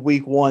until the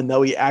week one that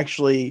we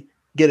actually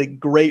get a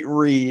great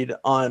read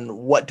on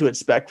what to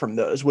expect from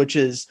those,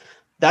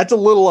 that's a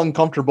little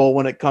uncomfortable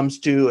when it comes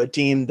to a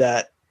team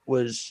that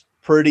was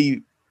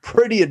pretty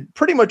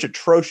much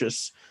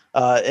atrocious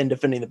in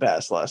defending the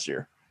pass last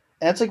year.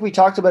 And it's like we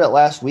talked about it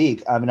last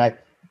week. I mean,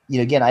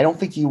 again, I don't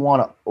think you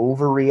want to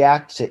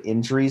overreact to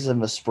injuries in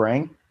the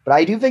spring, but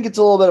I do think it's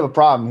a little bit of a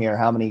problem here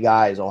how many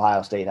guys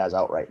Ohio State has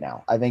out right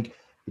now. I think,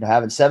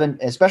 having Sevyn,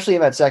 especially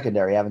in that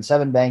secondary, having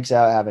Sevyn Banks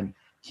out, having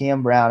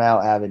Cam Brown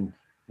out, having,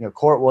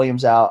 Court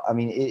Williams out. I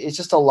mean, it's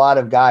just a lot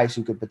of guys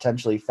who could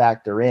potentially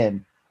factor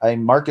in. I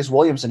mean, Marcus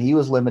Williamson, he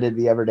was limited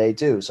the other day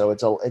too. So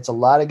it's a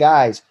lot of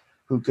guys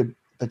who could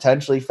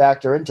potentially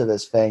factor into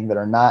this thing that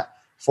are not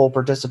full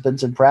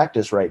participants in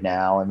practice right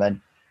now. And then,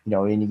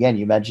 and again,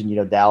 you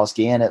mentioned, Dallas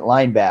Gant at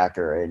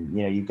linebacker, and,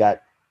 you've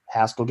got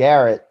Haskell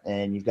Garrett,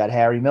 and you've got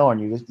Harry Miller,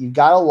 and you've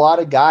got a lot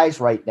of guys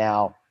right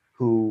now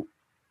who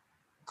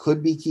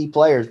could be key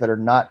players that are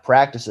not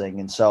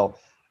practicing. And so,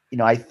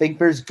 I think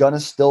there's going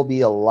to still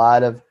be a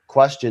lot of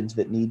questions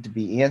that need to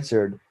be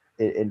answered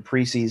in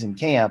preseason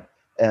camp.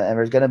 And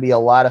there's going to be a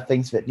lot of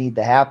things that need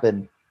to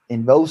happen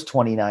in those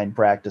 29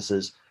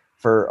 practices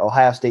for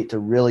Ohio State to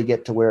really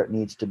get to where it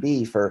needs to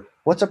be for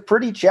what's a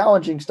pretty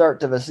challenging start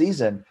to the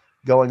season,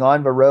 going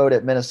on the road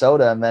at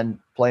Minnesota and then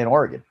playing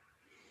Oregon.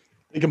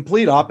 The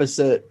complete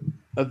opposite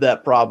of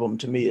that problem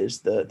to me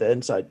is the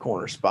inside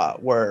corner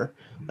spot, where,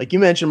 like you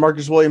mentioned,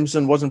 Marcus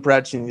Williamson wasn't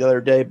practicing the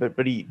other day,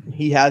 but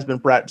he has been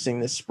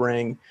practicing this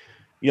spring.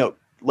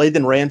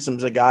 Lathan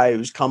Ransom's a guy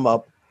who's come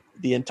up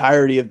the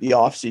entirety of the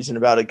offseason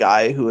about a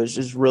guy who has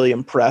just really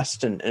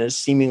impressed and has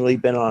seemingly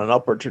been on an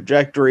upward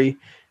trajectory.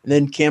 And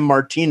then Cam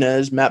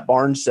Martinez, Matt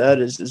Barnes said,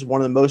 is one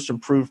of the most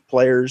improved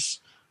players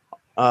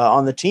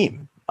on the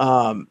team.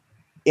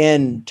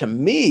 And to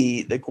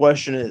me, the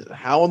question is,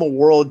 how in the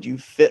world do you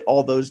fit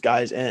all those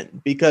guys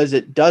in? Because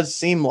it does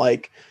seem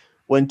like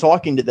when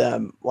talking to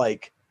them,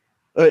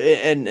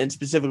 and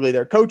specifically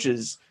their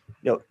coaches,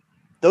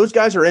 those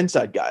guys are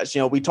inside guys.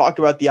 We talked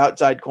about the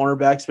outside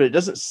cornerbacks, but it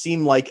doesn't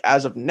seem like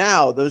as of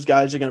now, those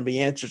guys are going to be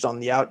answers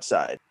on the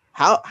outside.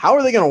 How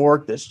are they going to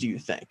work this, do you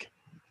think?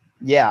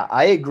 Yeah,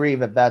 I agree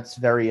that that's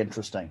very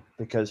interesting,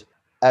 because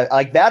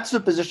that's the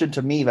position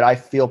to me that I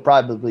feel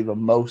probably the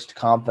most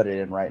confident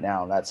in right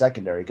now in that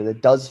secondary, because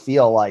it does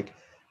feel like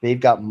they've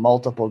got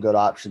multiple good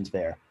options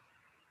there.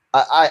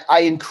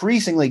 I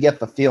increasingly get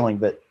the feeling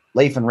that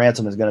Lathan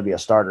Ransom is going to be a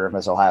starter in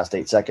this Ohio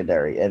State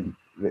secondary, and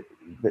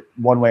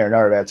one way or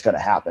another that's going to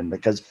happen,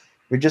 because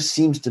there just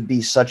seems to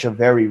be such a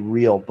very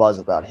real buzz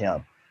about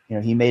him.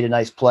 He made a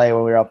nice play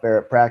when we were up there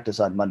at practice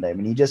on Monday. I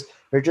mean,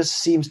 there just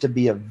seems to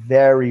be a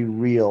very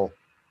real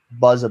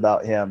buzz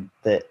about him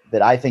that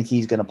I think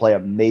he's going to play a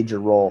major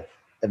role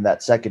in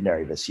that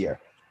secondary this year.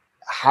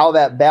 How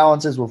that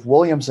balances with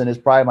Williamson is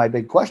probably my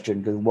big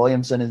question, because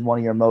Williamson is one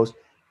of your most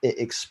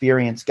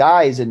experienced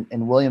guys.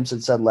 And Williamson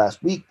said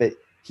last week that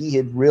he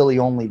had really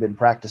only been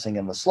practicing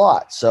in the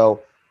slot.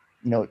 So,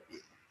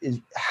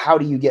 how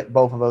do you get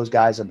both of those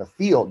guys on the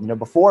field?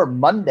 Before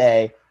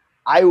Monday,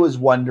 I was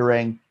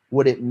wondering,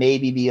 would it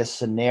maybe be a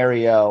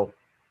scenario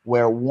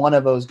where one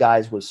of those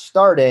guys was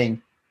starting,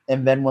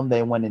 and then when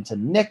they went into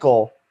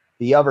nickel,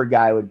 the other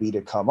guy would be to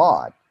come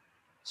on?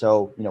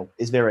 So,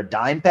 is there a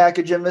dime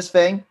package in this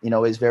thing?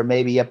 Is there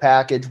maybe a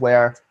package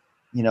where,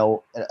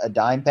 a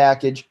dime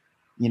package,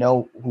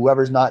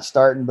 whoever's not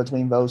starting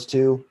between those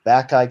two,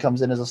 that guy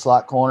comes in as a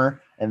slot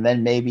corner, and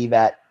then maybe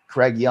that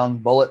Craig Young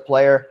bullet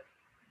player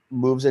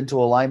moves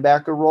into a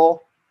linebacker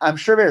role. I'm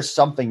sure there's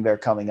something they're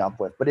coming up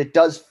with, but it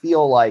does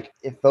feel like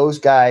if those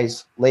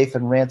guys,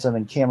 Lathan Ransom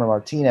and Cameron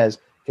Martinez,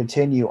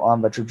 continue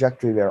on the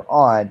trajectory they're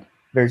on,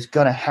 there's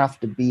going to have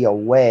to be a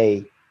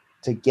way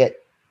to get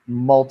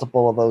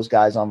multiple of those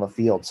guys on the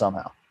field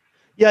somehow.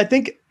 Yeah, I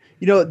think,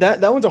 that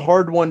one's a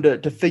hard one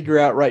to figure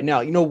out right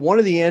now. One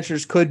of the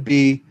answers could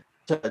be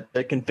to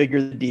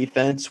configure the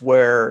defense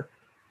where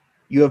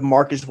you have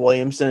Marcus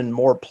Williamson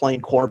more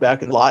playing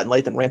cornerback in the lot and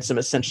Lathan Ransom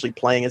essentially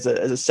playing as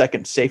a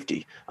second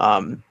safety.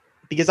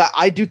 Because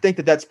I do think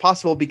that that's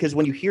possible, because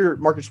when you hear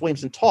Marcus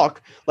Williamson talk,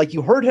 like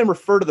you heard him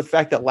refer to the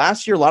fact that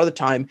last year, a lot of the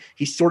time,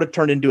 he sort of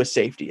turned into a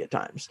safety at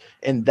times.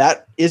 And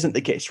that isn't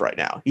the case right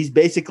now. He's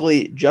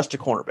basically just a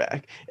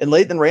cornerback. And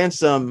Lathan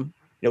Ransom,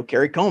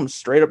 Kerry Combs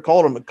straight up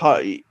called him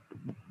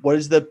what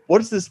is the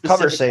specific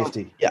cover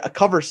safety? Yeah, a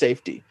cover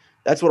safety.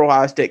 That's what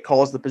Ohio State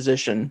calls the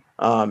position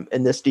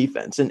in this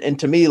defense. And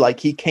to me, like,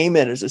 he came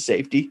in as a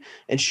safety,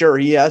 and sure,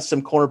 he has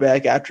some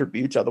cornerback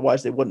attributes.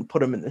 Otherwise, they wouldn't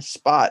put him in this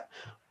spot.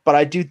 But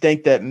I do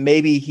think that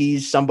maybe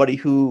he's somebody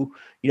who,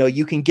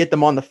 you can get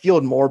them on the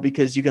field more,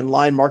 because you can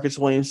line Marcus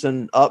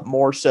Williamson up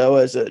more so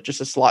as just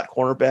a slot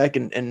cornerback,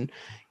 and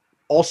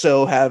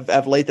also have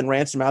Lathan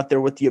Ransom out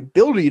there with the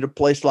ability to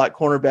play slot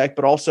cornerback,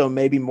 but also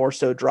maybe more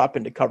so drop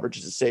into coverage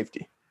as a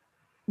safety.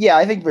 Yeah,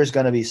 I think there's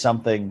going to be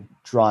something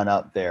drawn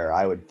up there,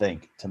 I would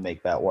think, to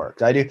make that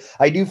work. I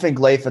do think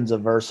Lathan's a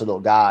versatile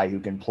guy who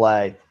can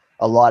play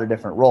a lot of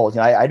different roles.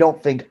 I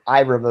don't think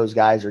either of those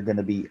guys are going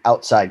to be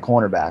outside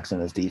cornerbacks in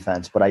this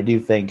defense, but I do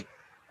think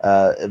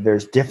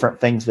there's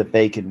different things that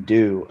they can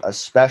do,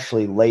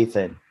 especially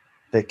Lathan,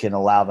 that can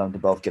allow them to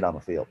both get on the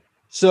field.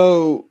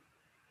 So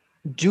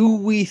do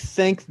we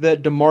think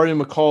that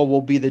Demario McCall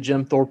will be the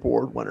Jim Thorpe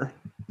Award winner?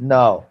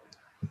 No.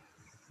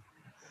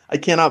 I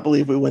cannot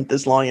believe we went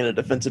this long in a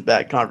defensive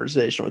back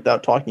conversation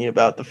without talking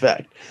about the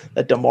fact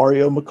that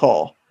Demario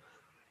McCall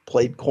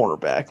played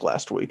cornerback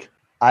last week.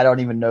 I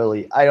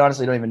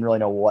honestly don't even really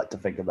know what to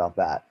think about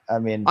that. I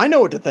mean, I know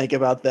what to think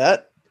about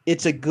that.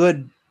 It's a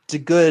good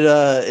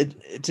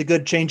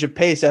change of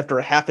pace after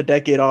a half a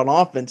decade on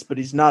offense, but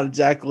he's not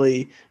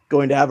exactly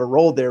going to have a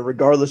role there,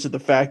 regardless of the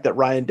fact that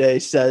Ryan Day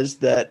says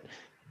that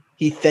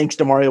he thinks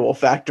Demario will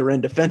factor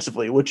in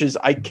defensively, which is,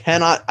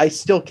 I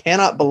still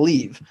cannot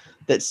believe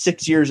that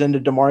 6 years into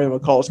Demario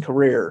McCall's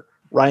career,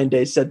 Ryan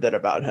Day said that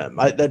about him.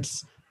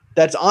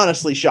 That's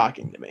honestly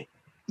shocking to me.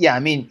 Yeah, I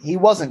mean, he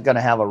wasn't going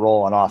to have a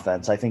role on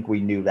offense. I think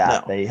we knew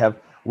that. No. They have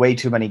way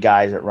too many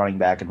guys at running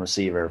back and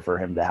receiver for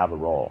him to have a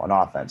role on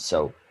offense.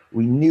 So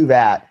we knew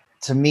that.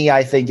 To me,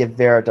 I think if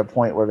they're at the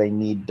point where they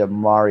need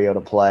Demario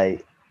to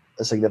play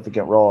a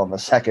significant role in the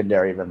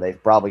secondary, then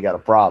they've probably got a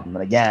problem.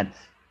 And again,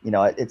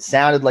 it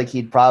sounded like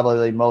he'd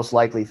probably most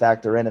likely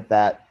factor in at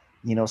that,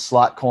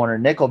 slot corner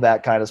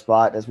nickelback kind of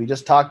spot. As we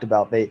just talked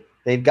about,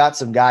 they've got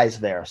some guys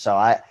there. So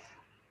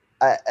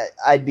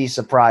I'd be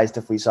surprised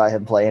if we saw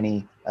him play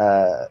any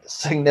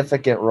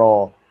significant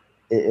role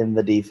in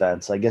the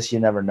defense. I guess you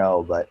never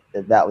know, but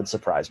that would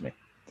surprise me.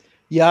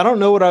 Yeah, I don't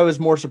know what I was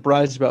more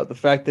surprised about, the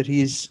fact that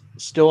he's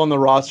still on the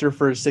roster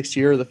for his 6th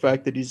year, or the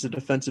fact that he's a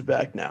defensive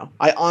back now.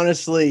 I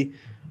honestly,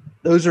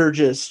 those are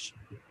just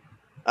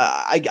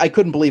I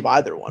couldn't believe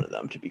either one of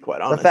them, to be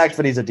quite honest. The fact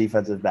that he's a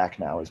defensive back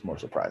now is more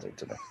surprising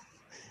to me.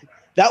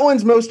 That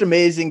one's most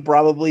amazing,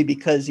 probably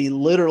because he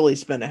literally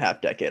spent a half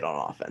decade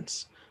on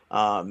offense.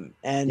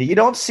 And you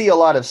don't see a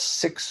lot of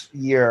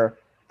 6-year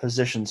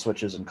position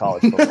switches in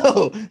college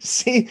football. No,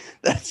 see,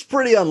 that's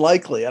pretty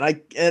unlikely. And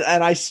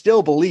I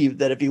still believe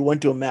that if he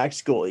went to a MAC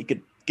school, he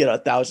could get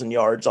 1,000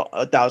 yards,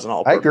 1,000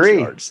 all-purpose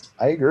yards.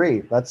 I agree.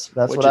 That's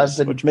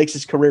which makes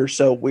his career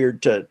so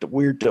weird to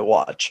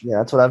watch. Yeah,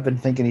 that's what I've been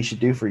thinking he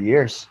should do for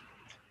years.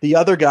 The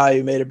other guy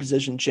who made a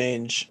position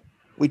change,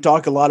 we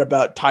talk a lot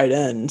about tight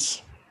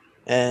ends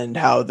and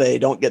how they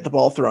don't get the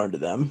ball thrown to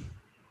them.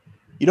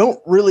 You don't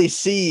really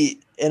see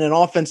in an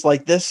offense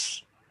like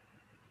this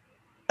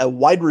a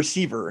wide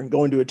receiver and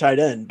going to a tight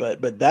end,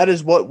 but that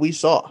is what we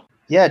saw.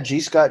 Yeah, G.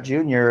 Scott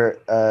Jr.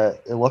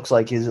 It looks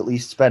like he's at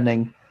least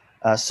spending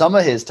some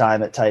of his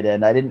time at tight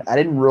end. I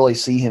didn't really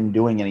see him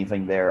doing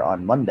anything there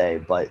on Monday,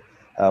 but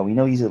we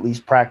know he's at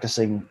least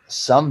practicing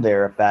some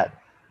there at that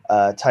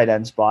tight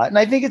end spot. And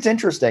I think it's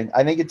interesting.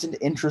 I think it's an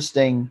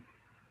interesting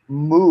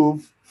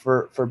move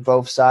for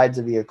both sides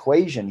of the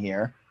equation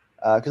here,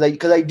 because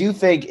I do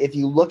think if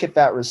you look at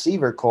that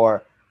receiver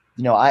core,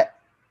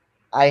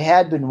 I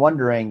had been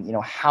wondering,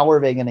 how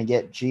are they going to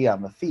get G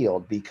on the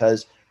field?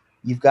 Because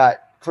you've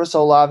got Chris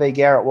Olave,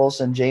 Garrett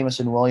Wilson,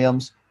 Jameson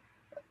Williams,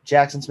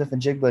 Jackson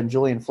Smith-Njigba, and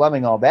Julian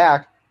Fleming all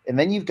back. And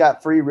then you've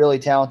got 3 really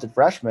talented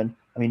freshmen.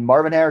 I mean,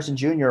 Marvin Harrison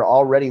Jr.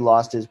 already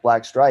lost his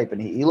black stripe,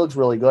 and he looks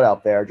really good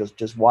out there,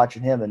 just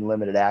watching him in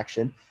limited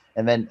action.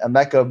 And then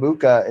Emeka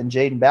Buka and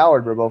Jaden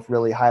Ballard were both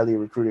really highly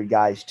recruited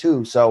guys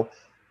too. So,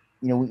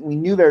 we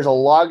knew there's a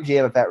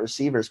logjam at that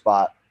receiver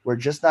spot where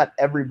just not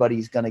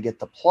everybody's going to get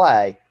to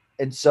play.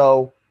 And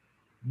so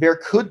there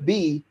could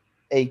be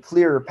a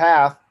clearer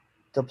path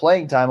to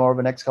playing time over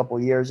the next couple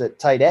of years at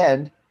tight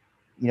end,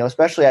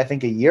 especially I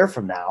think a year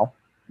from now,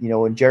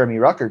 when Jeremy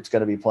Ruckert's going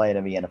to be playing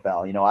in the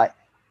NFL.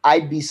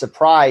 I'd be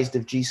surprised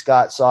if G.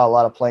 Scott saw a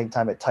lot of playing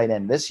time at tight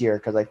end this year,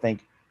 because I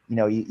think,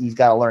 he's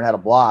got to learn how to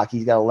block.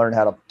 He's got to learn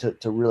how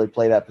to really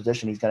play that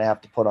position. He's going to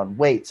have to put on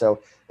weight.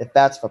 So if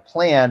that's the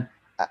plan,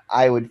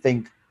 I would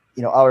think,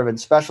 other than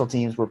special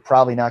teams, we're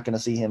probably not going to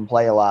see him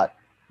play a lot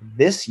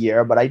this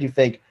year. But I do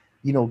think,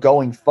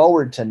 going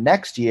forward to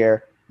next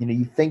year,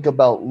 you think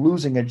about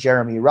losing a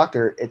Jeremy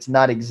Ruckert, it's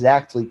not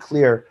exactly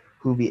clear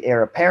who the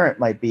heir apparent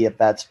might be at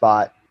that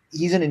spot.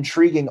 He's an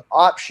intriguing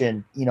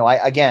option. He's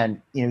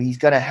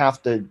going to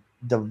have to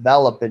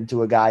develop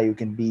into a guy who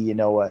can be,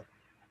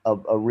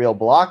 a real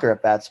blocker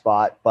at that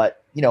spot.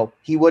 But,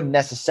 he wouldn't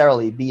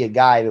necessarily be a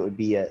guy that would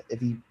be if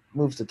he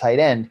moves to tight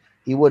end,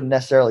 he wouldn't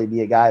necessarily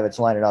be a guy that's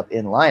lining up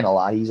in line a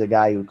lot. He's a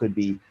guy who could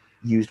be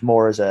used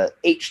more as a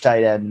H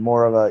tight end,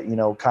 more of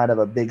a, kind of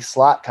a big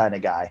slot kind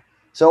of guy.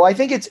 So I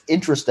think it's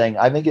interesting.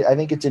 I think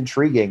it's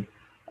intriguing,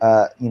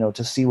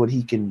 to see what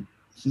he can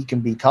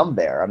become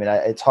there. I mean,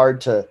 it's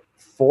hard to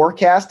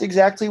forecast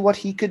exactly what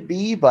he could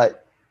be,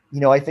 but,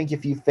 I think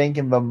if you think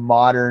in the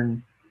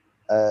modern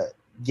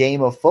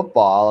game of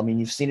football, I mean,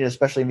 you've seen it,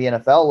 especially in the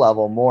NFL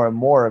level, more and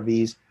more of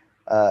these,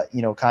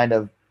 kind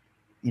of,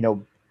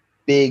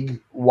 big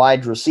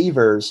wide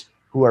receivers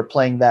who are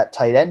playing that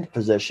tight end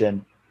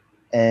position.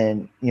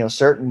 And,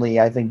 certainly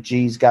I think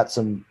G's got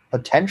some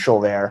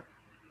potential there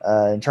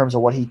in terms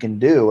of what he can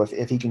do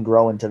if he can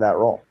grow into that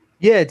role.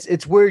 Yeah,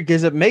 it's weird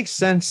because it makes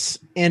sense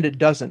and it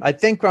doesn't. I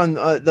think on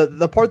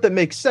the part that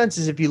makes sense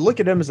is if you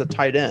look at him as a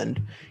tight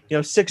end,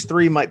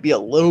 6'3" might be a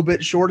little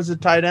bit short as a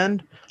tight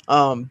end.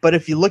 But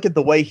if you look at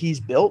the way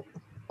he's built,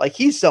 like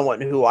he's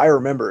someone who I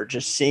remember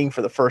just seeing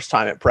for the first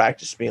time at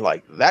practice, being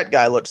like, that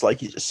guy looks like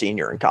he's a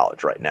senior in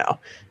college right now.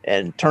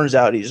 And turns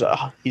out he's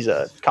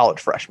a college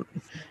freshman.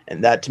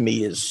 And that to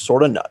me is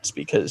sort of nuts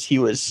because he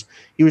was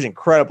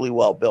incredibly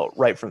well built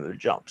right from the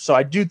jump. So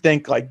I do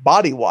think like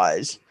body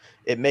wise,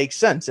 it makes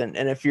sense. And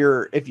if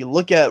you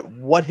look at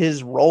what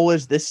his role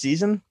is this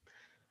season,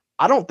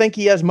 I don't think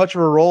he has much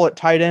of a role at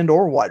tight end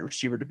or wide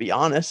receiver, to be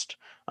honest.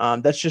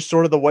 That's just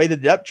sort of the way the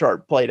depth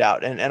chart played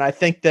out. And I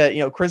think that,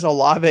 Chris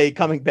Olave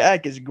coming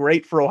back is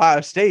great for Ohio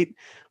State,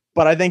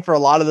 but I think for a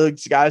lot of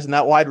those guys in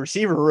that wide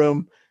receiver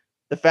room,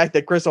 the fact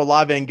that Chris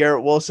Olave and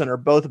Garrett Wilson are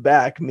both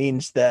back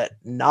means that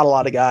not a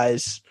lot of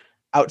guys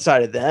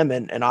outside of them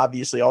and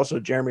obviously also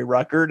Jeremy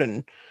Ruckert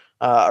and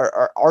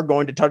are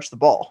going to touch the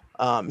ball.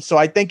 So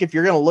I think if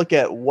you're going to look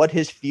at what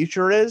his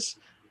future is,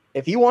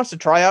 if he wants to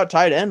try out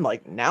tight end,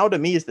 like now to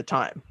me is the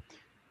time.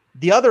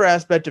 The other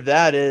aspect of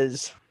that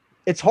is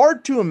it's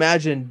hard to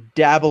imagine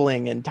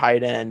dabbling in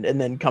tight end and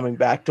then coming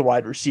back to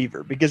wide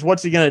receiver because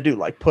what's he going to do?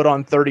 Like put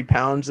on 30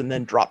 pounds and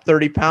then drop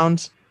 30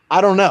 pounds? I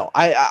don't know.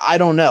 I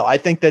don't know. I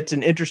think that's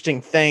an interesting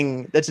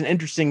thing. That's an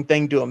interesting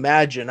thing to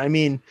imagine. I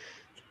mean,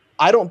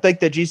 I don't think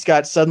that G.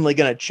 Scott's suddenly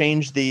going to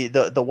change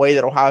the way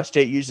that Ohio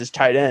State uses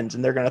tight ends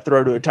and they're going to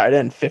throw to a tight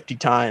end 50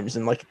 times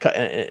in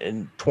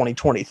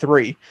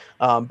 2023.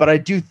 But I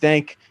do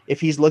think if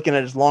he's looking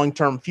at his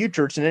long-term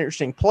future, it's an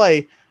interesting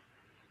play.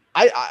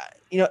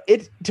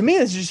 It to me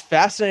is just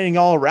fascinating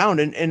all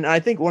around. And I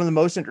think one of the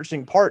most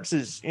interesting parts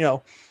is,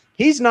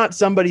 he's not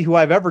somebody who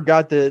I've ever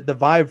got the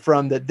vibe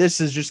from that this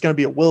is just going to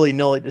be a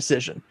willy-nilly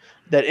decision,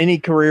 that any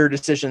career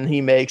decision he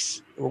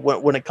makes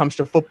when it comes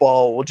to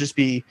football will just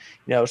be,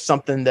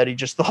 something that he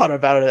just thought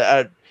of out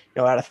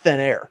of thin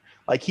air.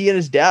 Like he and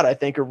his dad, I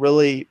think, are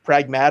really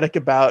pragmatic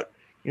about,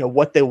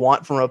 what they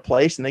want from a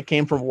place. And they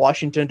came from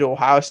Washington to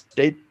Ohio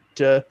State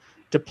to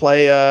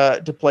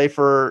play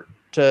for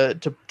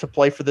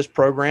this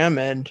program.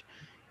 And,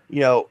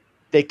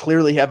 they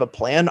clearly have a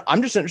plan.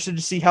 I'm just interested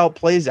to see how it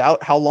plays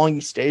out, how long he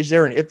stays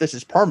there, and if this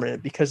is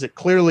permanent, because it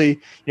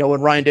clearly,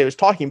 when Ryan Day was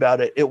talking about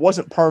it, it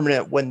wasn't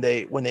permanent when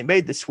they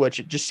made the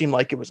switch. It just seemed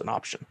like it was an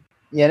option.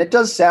 Yeah, and it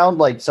does sound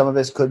like some of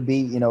this could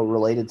be,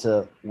 related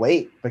to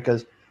weight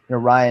because,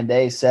 Ryan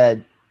Day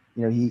said,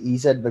 he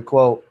said the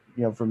quote,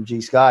 from G.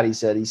 Scott, he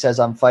says,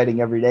 I'm fighting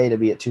every day to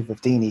be at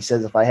 215. He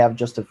says, if I have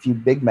just a few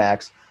Big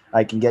Macs,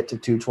 I can get to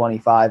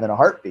 225 in a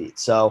heartbeat.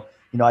 So,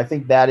 I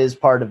think that is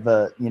part of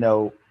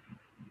the,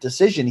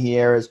 decision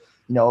here is,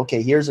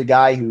 okay, here's a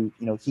guy who,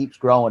 keeps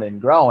growing and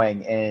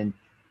growing. And,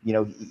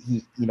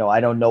 he I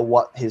don't know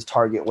what his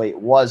target weight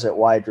was at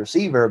wide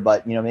receiver,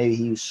 but, maybe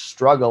he's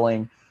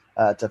struggling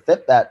to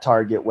fit that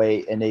target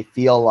weight. And they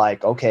feel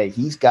like, okay,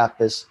 he's got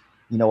this,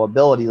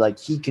 ability, like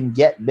he can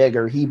get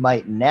bigger. He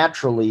might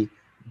naturally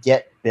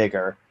get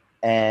bigger.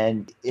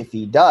 And if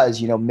he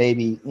does,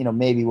 maybe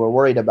we're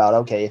worried about,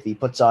 okay, if he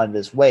puts on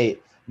this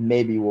weight,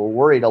 maybe we're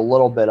worried a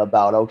little bit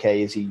about,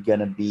 okay, is he going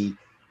to be,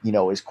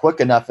 as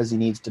quick enough as he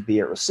needs to be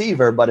at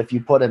receiver? But if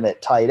you put him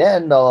at tight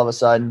end, all of a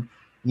sudden,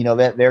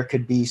 that there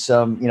could be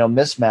some,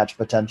 mismatch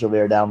potential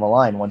there down the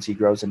line once he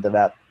grows into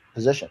that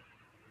position.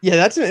 Yeah,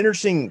 that's an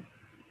interesting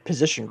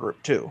position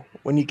group too.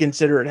 When you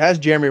consider it has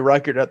Jeremy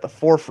Ruckert at the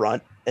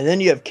forefront, and then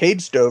you have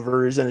Cade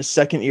Stover, who's in his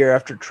second year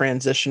after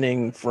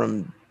transitioning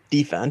from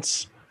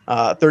defense.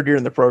 third year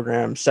in the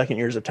program, second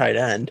year as a tight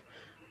end.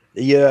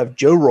 You have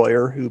Joe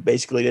Royer, who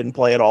basically didn't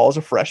play at all as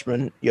a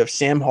freshman. You have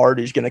Sam Hart,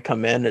 who's going to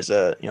come in as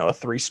a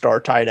 3-star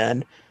tight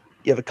end.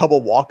 You have a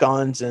couple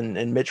walk-ons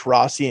and Mitch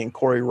Rossi and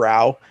Corey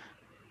Rao,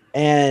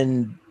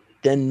 and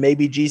then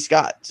maybe G.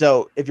 Scott.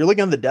 So if you're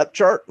looking on the depth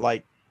chart,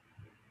 like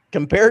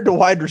compared to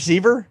wide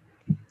receiver,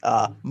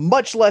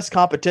 much less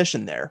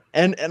competition there,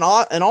 and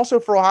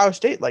also for Ohio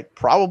State, like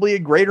probably a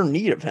greater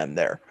need of him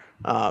there.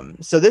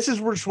 So this is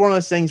just one of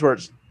those things where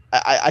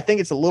I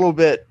think it's a little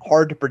bit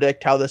hard to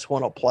predict how this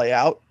one will play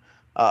out.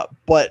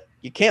 But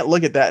you can't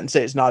look at that and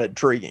say it's not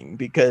intriguing,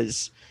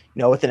 because,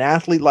 with an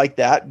athlete like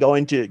that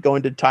going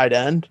to tight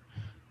end,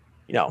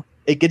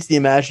 it gets the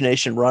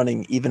imagination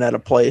running, even at a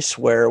place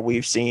where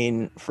we've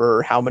seen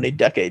for how many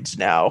decades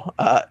now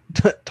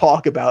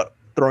talk about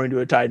throwing to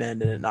a tight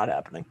end and it not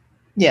happening.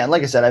 Yeah, and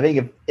like I said, I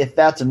think if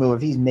that's a move,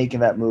 if he's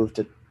making that move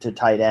to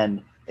tight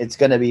end, it's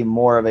going to be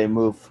more of a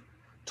move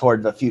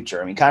toward the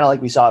future. I mean, kind of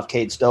like we saw with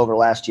Cade Stover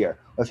last year,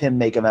 of him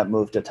making that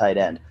move to tight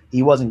end.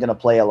 He wasn't going to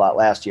play a lot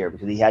last year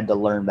because he had to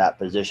learn that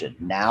position.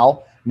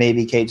 Now,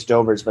 maybe Cade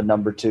Stover's the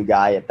number 2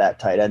 guy at that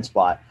tight end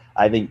spot.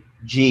 I think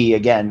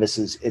again,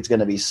 it's going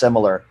to be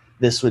similar.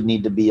 This would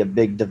need to be a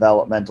big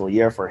developmental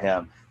year for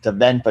him to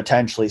then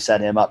potentially set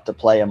him up to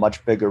play a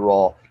much bigger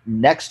role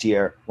next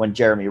year when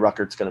Jeremy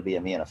Ruckert's going to be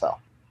in the NFL.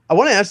 I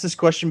want to ask this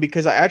question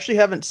because I actually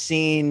haven't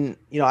seen,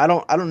 I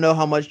don't know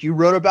how much you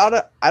wrote about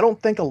it. I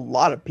don't think a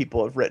lot of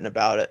people have written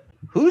about it.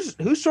 Who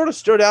sort of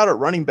stood out at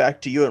running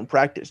back to you in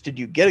practice? Did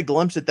you get a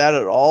glimpse at that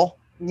at all?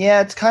 Yeah,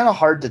 it's kind of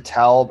hard to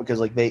tell because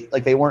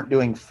they weren't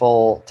doing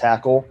full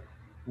tackle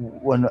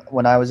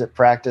when I was at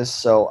practice.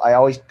 So I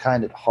always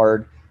kind of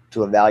hard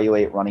to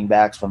evaluate running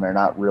backs when they're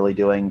not really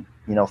doing,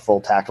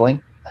 full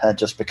tackling,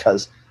 just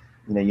because,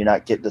 you're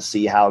not getting to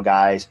see how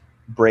guys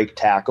break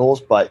tackles.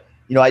 But,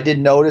 I did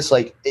notice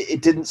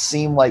it didn't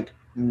seem like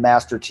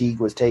Master Teague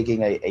was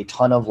taking a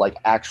ton of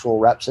actual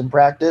reps in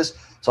practice.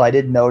 So I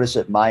did notice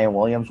that Mayan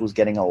Williams was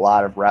getting a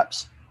lot of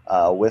reps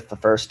with the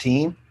first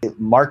team.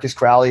 Marcus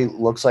Crowley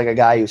looks like a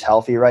guy who's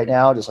healthy right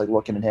now, just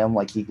looking at him,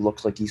 he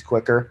looks like he's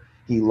quicker.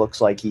 He looks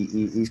like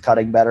he's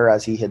cutting better,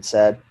 as he had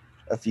said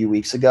a few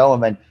weeks ago.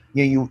 And then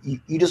you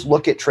just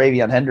look at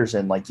TreVeyon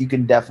Henderson, you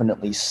can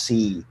definitely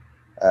see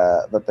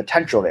the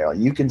potential there.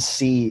 You can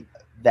see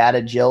that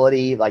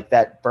agility,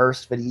 that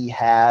burst that he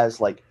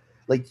has,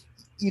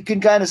 you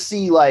can kind of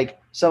see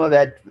some of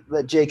that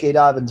J.K.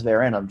 Dobbins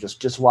there in him,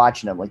 just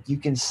watching him. You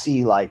can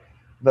see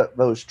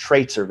those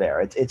traits are there.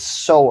 It's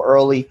so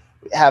early.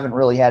 We haven't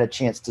really had a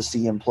chance to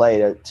see him play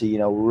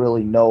to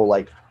really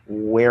know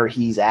where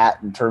he's at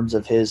in terms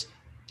of his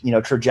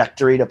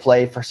trajectory to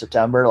play for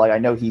September. I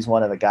know he's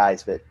one of the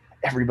guys that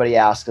everybody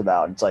asked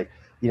about. And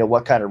it's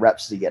what kind of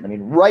reps is he getting? I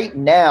mean, right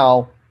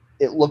now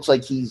it looks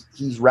like he's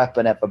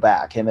repping at the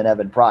back, him and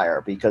Evan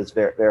Pryor, because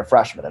they're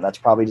freshmen, and that's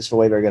probably just the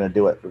way they're going to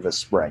do it for this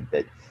spring.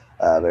 That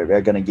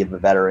they're going to give the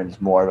veterans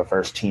more of a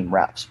first team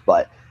reps.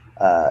 But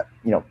I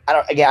don't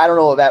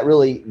know if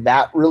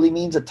that really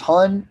means a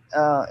ton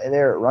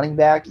there at running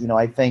back.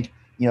 I think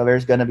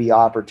there's going to be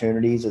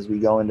opportunities as we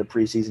go into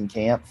preseason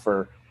camp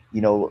for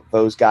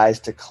those guys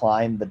to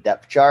climb the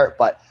depth chart.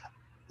 But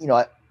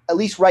at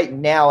least right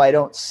now, I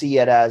don't see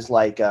it as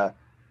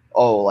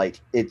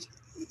it's.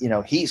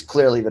 He's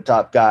clearly the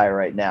top guy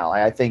right now.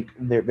 I think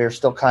they're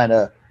still kind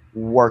of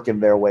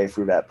working their way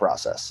through that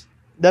process.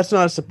 That's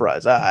not a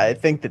surprise. I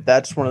think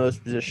that's one of those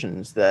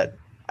positions that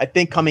I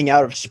think coming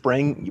out of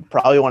spring, you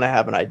probably want to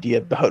have an idea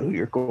about who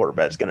your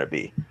quarterback is going to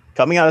be.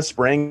 Coming out of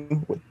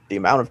spring with the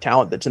amount of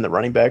talent that's in the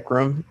running back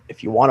room,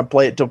 if you want to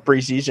play it till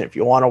preseason, if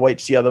you want to wait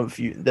to see how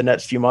the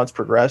next few months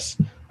progress,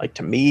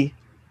 to me,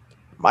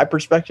 my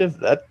perspective,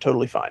 that's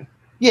totally fine.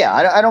 Yeah,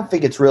 I don't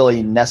think it's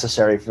really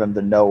necessary for them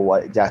to know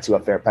exactly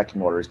what their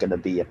pecking order is going to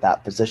be at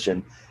that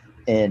position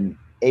in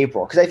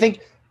April. Because I think,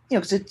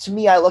 to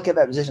me, I look at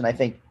that position, I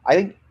think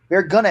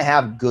they're going to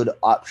have good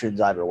options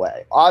either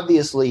way.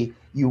 Obviously,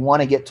 you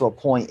want to get to a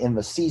point in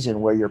the season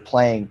where you're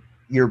playing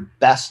your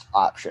best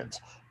options.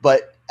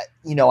 But,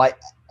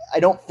 I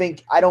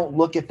don't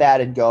look at that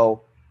and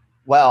go,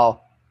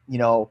 well,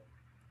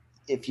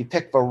 if you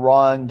pick the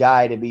wrong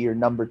guy to be your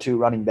number 2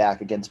 running back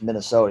against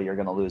Minnesota, you're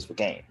going to lose the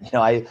game.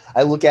 I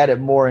look at it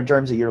more in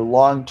terms of your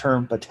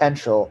long-term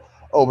potential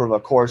over the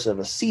course of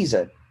a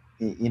season,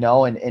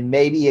 and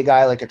maybe a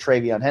guy like a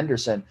TreVeyon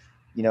Henderson,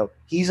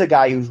 he's a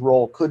guy whose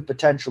role could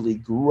potentially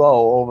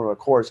grow over the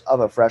course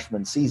of a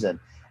freshman season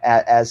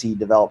as he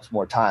develops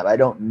more time. I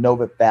don't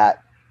know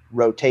that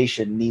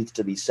rotation needs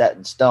to be set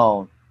in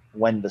stone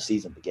when the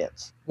season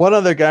begins. One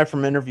other guy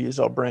from interviews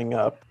I'll bring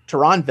up,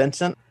 Taron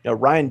Vincent.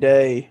 Ryan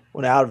Day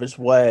went out of his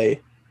way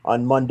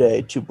on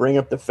Monday to bring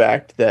up the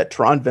fact that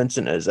Taron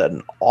Vincent has had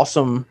an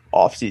awesome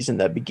offseason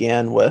that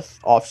began with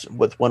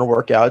winter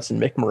workouts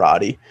and Mick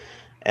Marotti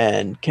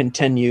and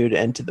continued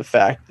into the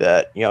fact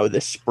that,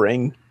 this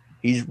spring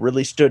he's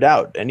really stood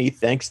out, and he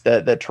thinks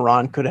that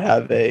Taron could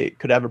have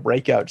a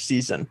breakout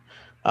season.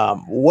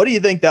 What do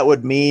you think that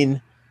would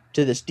mean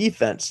to this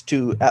defense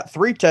to, at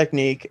 3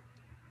 technique,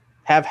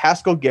 have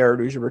Haskell Garrett,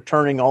 who's a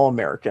returning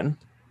All-American,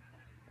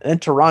 and then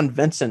Teron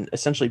Vincent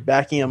essentially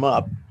backing him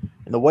up.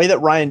 And the way that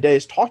Ryan Day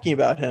is talking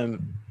about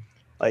him,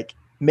 like,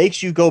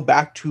 makes you go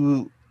back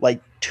to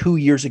like 2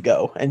 years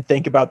ago and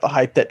think about the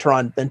hype that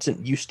Teron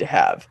Vincent used to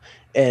have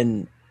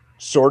and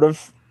sort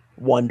of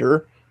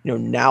wonder,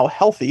 now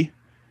healthy,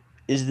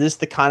 is this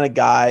the kind of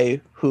guy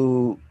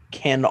who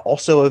can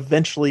also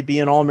eventually be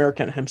an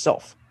All-American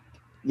himself?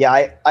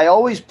 Yeah, I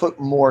always put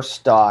more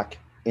stock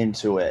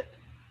into it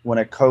when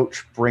a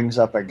coach brings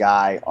up a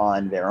guy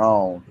on their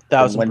own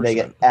than when they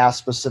get asked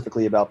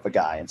specifically about the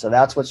guy. And so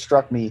that's what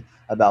struck me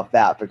about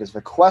that, because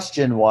the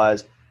question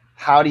was,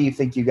 how do you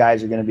think you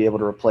guys are going to be able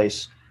to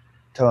replace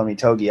Tomi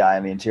Togiai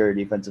on the interior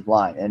defensive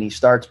line? And he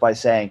starts by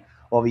saying,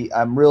 well,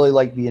 I'm really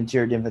like the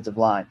interior defensive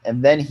line.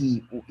 And then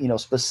he,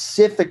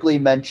 specifically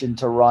mentioned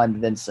Teron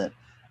Vincent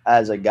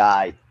as a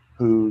guy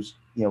who's,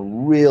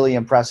 really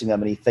impressing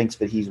them, and he thinks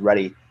that he's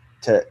ready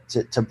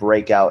to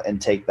break out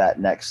and take that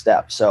next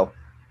step. So,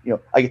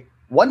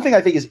 one thing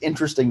I think is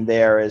interesting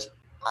there is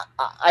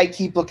I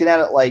keep looking at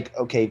it like,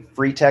 okay,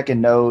 Freitag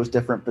and Nose,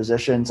 different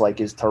positions.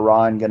 Like, is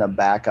Teron going to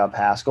back up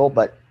Haskell?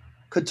 But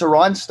could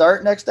Teron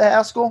start next to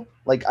Haskell?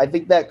 Like, I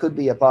think that could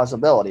be a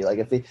possibility. Like,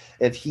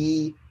 if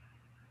he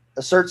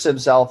asserts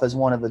himself as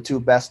one of the two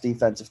best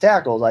defensive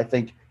tackles, I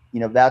think,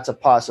 that's a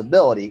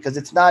possibility, because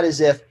it's not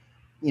as if,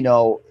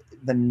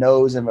 the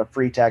Nose and the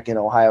Freitag in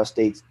Ohio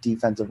State's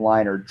defensive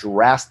line are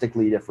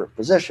drastically different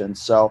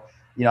positions. So,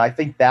 I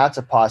think that's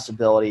a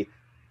possibility,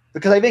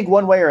 because I think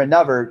one way or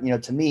another,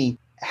 to me,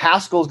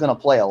 Haskell's going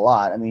to play a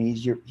lot. I mean,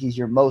 he's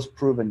your most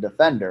proven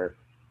defender.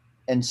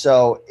 And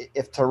so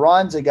if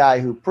Teron's a guy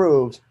who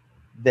proves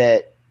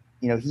that,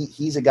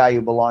 he's a guy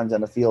who belongs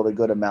on the field a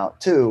good amount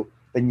too,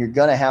 then you're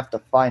going to have to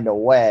find a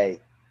way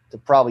to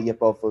probably get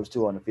both those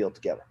two on the field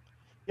together.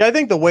 Yeah, I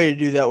think the way to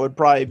do that would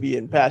probably be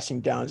in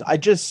passing downs.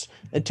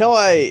 Until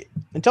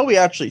we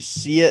actually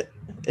see it,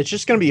 it's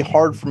just going to be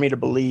hard for me to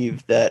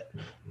believe that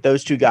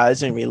those two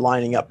guys are going to be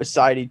lining up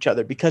beside each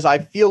other, because I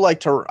feel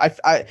like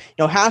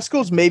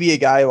Haskell's maybe a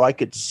guy who I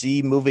could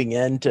see moving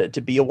in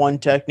to be a one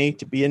technique,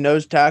 to be a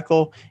nose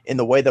tackle in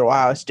the way that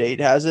Ohio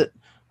State has it.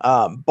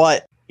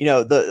 But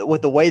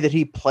with the way that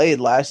he played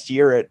last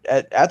year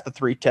at the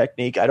three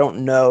technique, I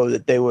don't know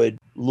that they would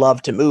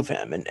love to move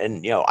him.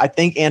 And I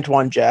think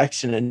Antoine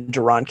Jackson and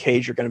Jerron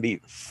Cage are going to be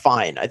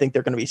fine. I think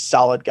they're going to be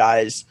solid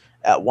guys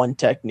at one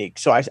technique.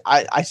 So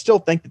I still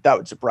think that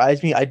would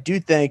surprise me. I do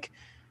think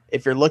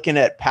if you're looking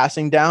at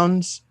passing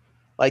downs,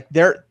 like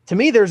to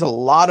me, there's a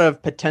lot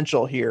of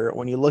potential here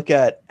when you look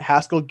at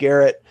Haskell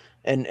Garrett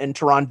and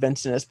Teron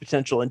Vincent as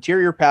potential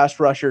interior pass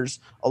rushers,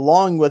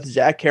 along with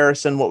Zach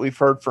Harrison. What we've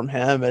heard from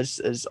him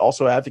is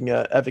also having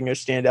a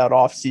standout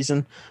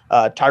offseason.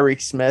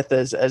 Tyreek Smith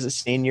as a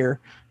senior,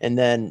 and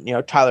then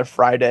Tyler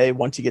Friday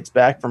once he gets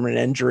back from an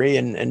injury,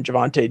 and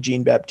Javonte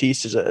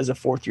Jean-Baptiste as a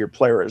fourth-year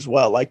player as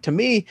well. Like, to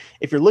me,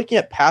 if you're looking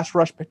at pass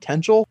rush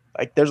potential,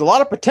 like, there's a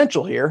lot of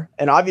potential here,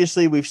 and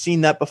obviously we've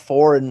seen that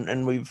before,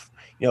 and we've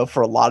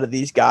for a lot of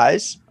these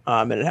guys.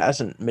 And it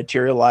hasn't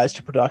materialized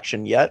to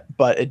production yet,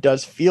 but it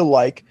does feel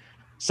like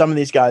some of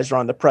these guys are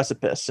on the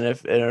precipice. And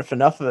if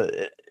enough of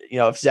it,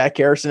 if Zach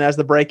Harrison has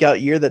the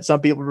breakout year that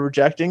some people are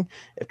projecting,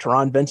 if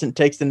Teron Vincent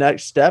takes the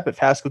next step, if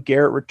Haskell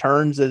Garrett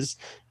returns as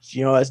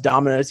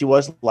dominant as he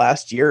was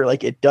last year,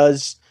 like, it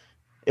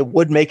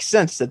would make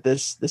sense that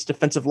this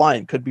defensive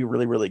line could be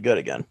really, really good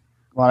again.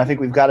 Well, I think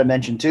we've got to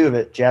mention too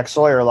that Jack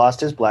Sawyer lost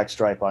his black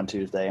stripe on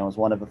Tuesday and was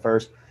one of the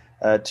first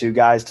two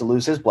guys to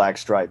lose his black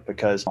stripe,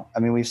 because, I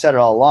mean, we've said it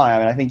all along. I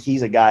mean, I think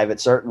he's a guy that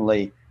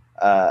certainly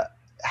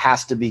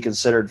has to be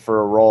considered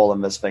for a role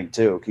in this thing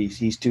too.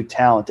 He's too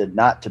talented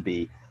not to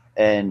be.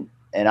 And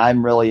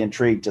I'm really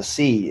intrigued to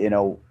see,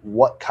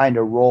 what kind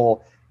of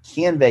role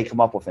can they come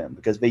up with him,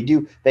 because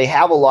they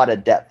have a lot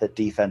of depth at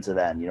defensive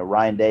end.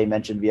 Ryan Day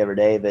mentioned the other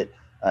day that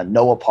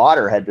Noah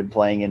Potter had been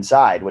playing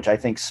inside, which I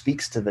think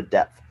speaks to the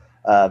depth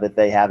that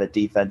they have at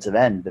defensive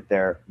end, that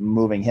they're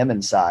moving him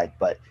inside.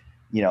 But,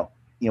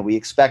 we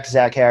expect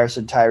Zach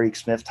Harrison, Tyreek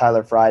Smith,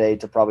 Tyler Friday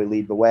to probably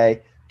lead the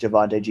way.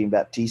 Javonte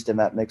Jean-Baptiste in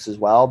that mix as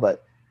well.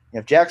 But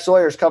if Jack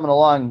Sawyer's coming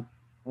along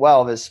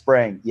well this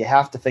spring, you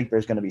have to think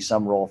there's going to be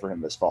some role for him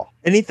this fall.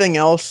 Anything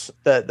else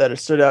that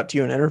has stood out to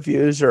you in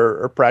interviews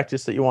or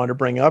practice that you wanted to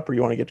bring up, or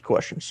you want to get to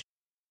questions?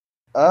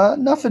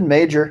 Nothing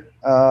major.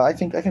 I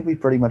think we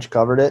pretty much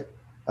covered it.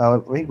 I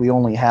think we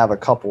only have a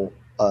couple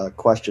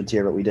questions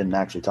here that we didn't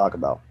actually talk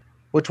about.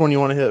 Which one you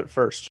want to hit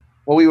first?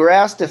 Well, we were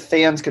asked if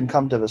fans can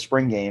come to the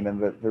spring game,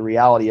 and the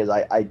reality is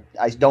I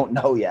don't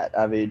know yet.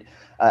 I mean,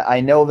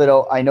 I know that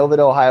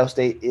Ohio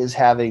State is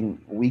having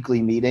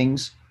weekly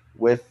meetings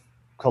with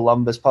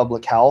Columbus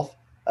Public Health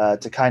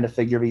to kind of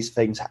figure these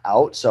things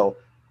out. So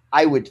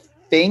I would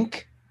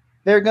think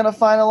they're going to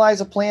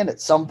finalize a plan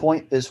at some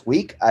point this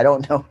week. I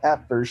don't know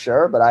that for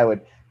sure, but I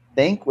would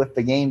think, with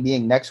the game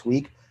being next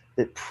week,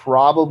 that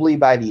probably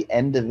by the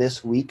end of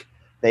this week,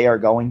 they are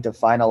going to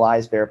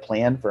finalize their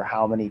plan for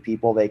how many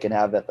people they can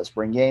have at the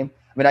spring game.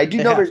 I mean, I do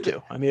know there's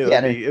to. I mean,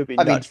 it would be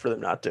nuts for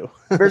them not to.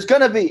 there's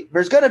gonna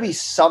be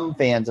some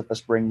fans at the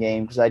spring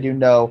game, because I do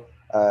know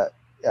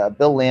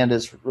Bill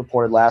Landis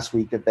reported last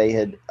week that they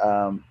had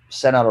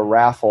sent out a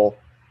raffle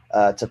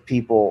to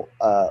people,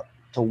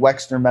 to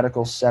Wexner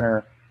Medical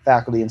Center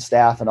faculty and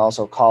staff, and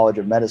also College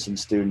of Medicine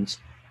students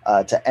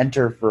to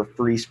enter for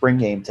free spring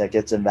game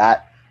tickets. And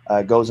that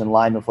goes in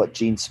line with what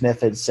Gene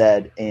Smith had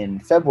said in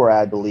February,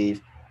 I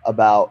believe,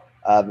 about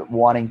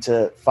wanting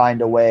to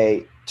find a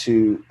way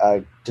to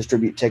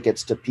distribute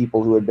tickets to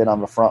people who had been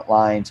on the front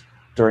lines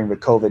during the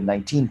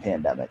COVID-19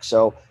 pandemic.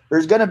 So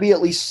there's going to be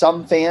at least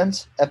some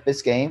fans at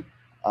this game.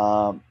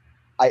 I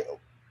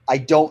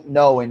don't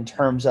know in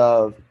terms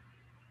of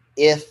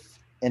if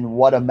and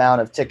what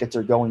amount of tickets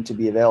are going to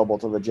be available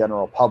to the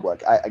general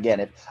public.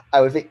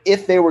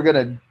 If they were going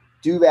to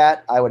do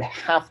that, I would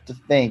have to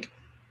think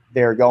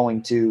they're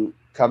going to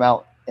come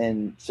out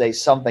and say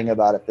something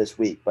about it this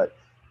week. But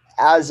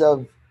as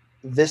of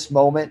this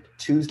moment,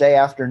 Tuesday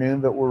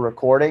afternoon that we're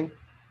recording,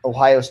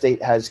 Ohio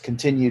State has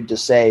continued to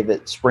say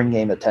that spring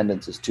game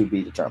attendance is to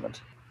be determined.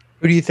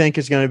 Who do you think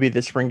is going to be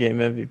the spring game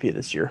MVP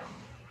this year?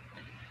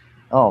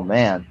 Oh,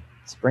 man.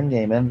 Spring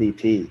game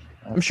MVP.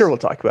 I'm sure we'll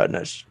talk about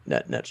it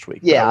next week.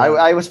 Yeah,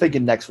 I was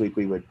thinking next week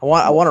we would.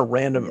 I want a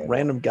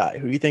random guy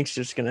who you think's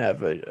just going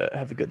to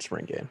have a good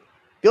spring game.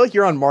 I feel like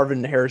you're on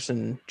Marvin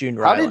Harrison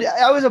Jr.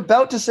 I was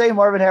about to say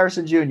Marvin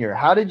Harrison Jr.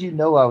 How did you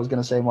know I was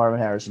going to say Marvin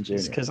Harrison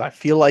Jr.? Because I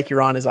feel like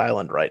you're on his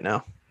island right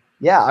now.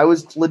 Yeah, I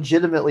was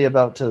legitimately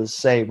about to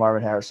say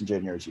Marvin Harrison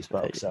Jr. as you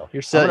spoke. So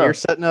you're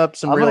setting up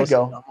some. I'm going to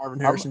go. Marvin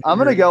Harrison. I'm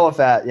going to go with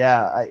that.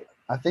 Yeah,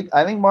 I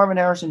think Marvin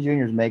Harrison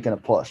Jr. is making a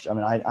push. I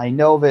mean, I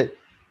know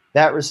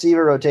that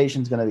receiver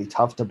rotation is going to be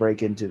tough to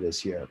break into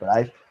this year,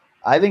 but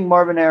I think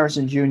Marvin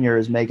Harrison Jr.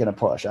 is making a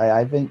push.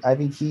 I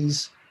think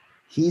he's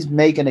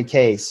making a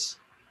case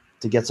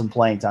to get some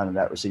playing time in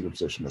that receiver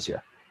position this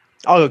year.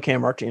 I'll go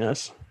Cam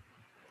Martinez.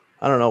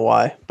 I don't know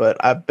why, but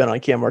I've been on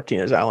Cam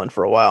Martinez Island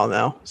for a while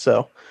now.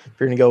 So if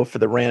you're going to go for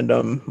the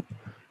random,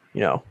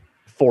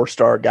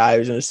 4-star guy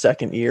who's in his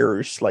second year,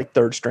 who's like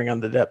third string on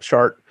the depth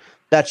chart,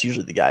 that's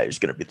usually the guy who's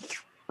going to be the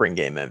spring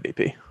game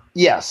MVP.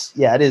 Yes.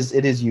 Yeah, it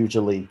is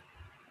usually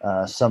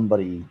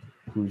somebody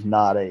who's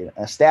not an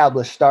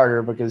established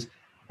starter because,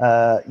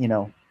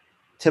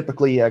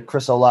 typically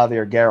Chris Olave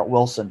or Garrett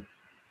Wilson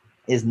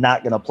is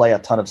not going to play a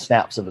ton of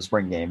snaps of a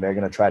spring game. They're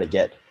going to try to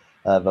get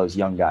those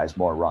young guys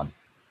more run.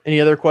 Any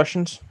other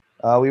questions?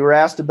 We were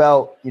asked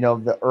about,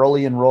 the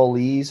early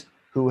enrollees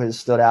who has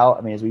stood out.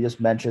 I mean, as we just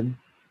mentioned,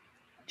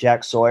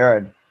 Jack Sawyer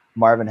and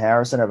Marvin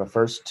Harrison are the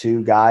first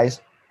two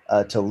guys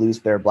to lose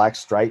their black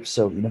stripes.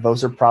 So,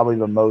 those are probably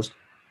the most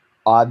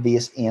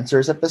obvious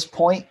answers at this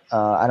point.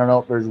 I don't know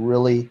if there's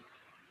really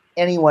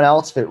anyone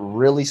else that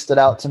really stood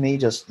out to me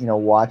just,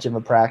 watching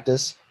the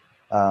practice.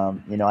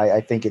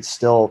 I think it's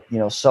still,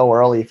 so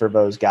early for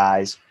those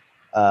guys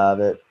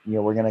that,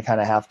 we're going to kind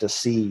of have to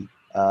see.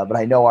 But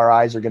I know our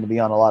eyes are going to be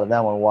on a lot of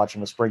them when we're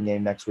watching the spring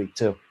game next week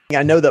too.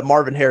 I know that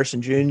Marvin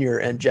Harrison Jr.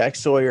 and Jack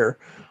Sawyer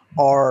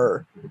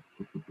are,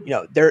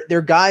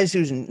 they're guys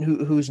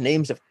whose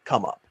names have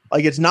come up.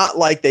 Like, it's not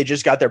like they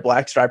just got their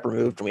black stripe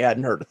removed and we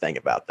hadn't heard a thing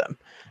about them.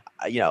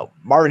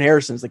 Marvin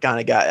Harrison's the kind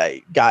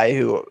of guy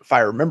who, if I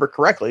remember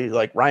correctly,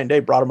 like Ryan Day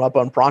brought him up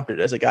unprompted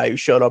as a guy who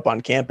showed up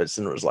on campus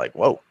and was like,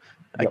 whoa,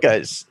 that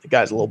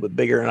guy's a little bit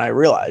bigger than I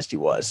realized he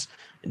was.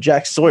 And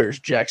Jack Sawyer's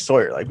Jack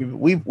Sawyer. Like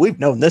we've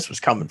known this was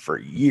coming for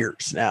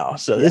years now.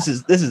 So this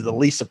is the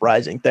least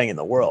surprising thing in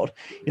the world.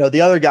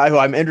 The other guy who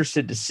I'm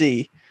interested to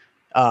see,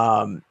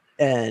 and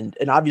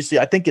obviously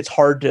I think it's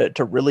hard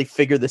to really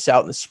figure this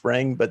out in the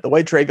spring, but the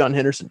way TreVeyon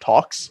Henderson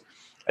talks,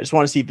 I just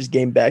want to see if his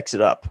game backs it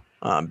up.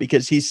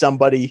 Because he's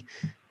somebody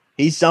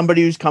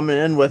who's coming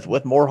in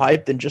with more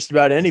hype than just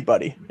about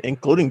anybody,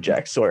 including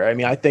Jack Sawyer. I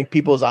mean, I think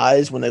people's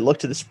eyes when they look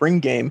to the spring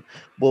game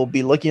will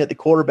be looking at the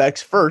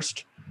quarterbacks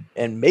first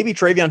and maybe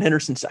TreVeyon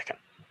Henderson second.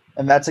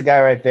 And that's a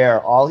guy right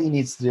there. All he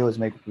needs to do is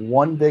make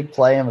one big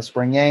play in the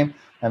spring game,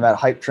 and that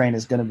hype train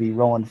is going to be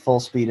rolling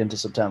full speed into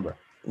September.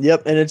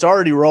 Yep, and it's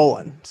already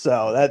rolling.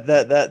 So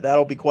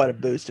that'll be quite a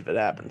boost if it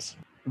happens.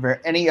 Are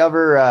there any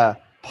other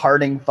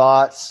parting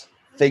thoughts,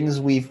 things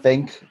we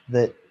think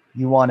that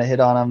you want to hit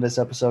on this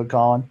episode,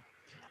 Colin?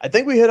 I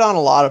think we hit on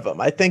a lot of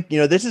them. I think,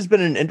 this has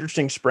been an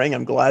interesting spring.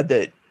 I'm glad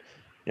that,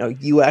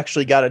 you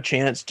actually got a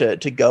chance to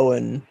go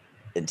and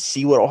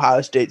see what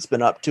Ohio State's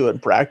been up to in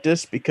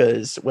practice,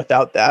 because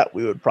without that,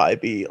 we would probably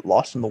be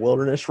lost in the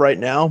wilderness right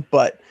now.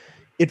 But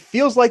it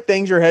feels like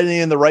things are heading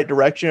in the right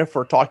direction if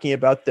we're talking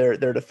about their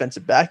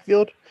defensive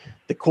backfield.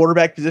 The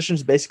quarterback position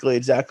is basically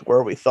exactly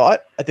where we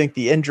thought. I think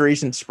the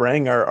injuries in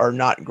spring are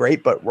not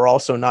great, but we're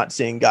also not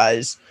seeing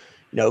guys,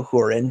 who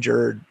are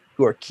injured,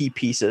 who are key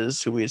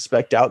pieces who we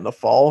expect out in the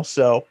fall.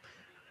 So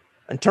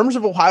in terms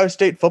of Ohio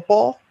State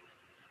football,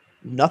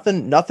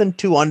 nothing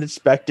too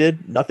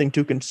unexpected, nothing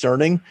too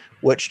concerning,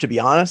 which, to be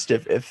honest,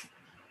 if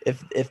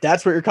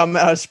that's what you're coming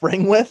out of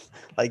spring with,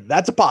 like,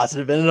 that's a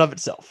positive in and of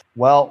itself.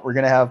 Well, we're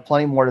going to have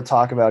plenty more to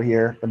talk about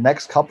here the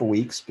next couple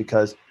weeks,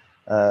 because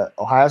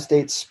Ohio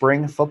State's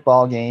spring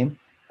football game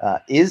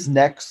is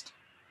next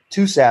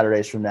 2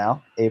 Saturdays from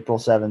now, April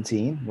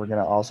 17. We're going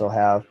to also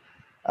have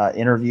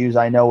interviews,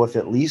 I know, with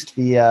at least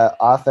the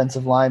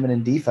offensive lineman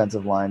and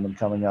defensive lineman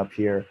coming up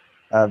here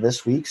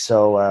this week.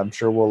 So I'm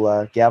sure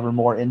we'll gather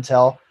more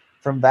intel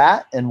from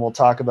that, and we'll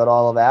talk about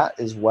all of that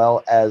as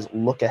well as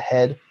look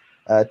ahead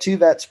to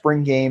that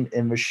spring game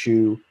in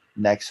Michoud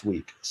next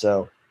week.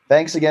 So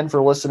thanks again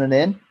for listening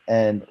in,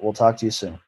 and we'll talk to you soon.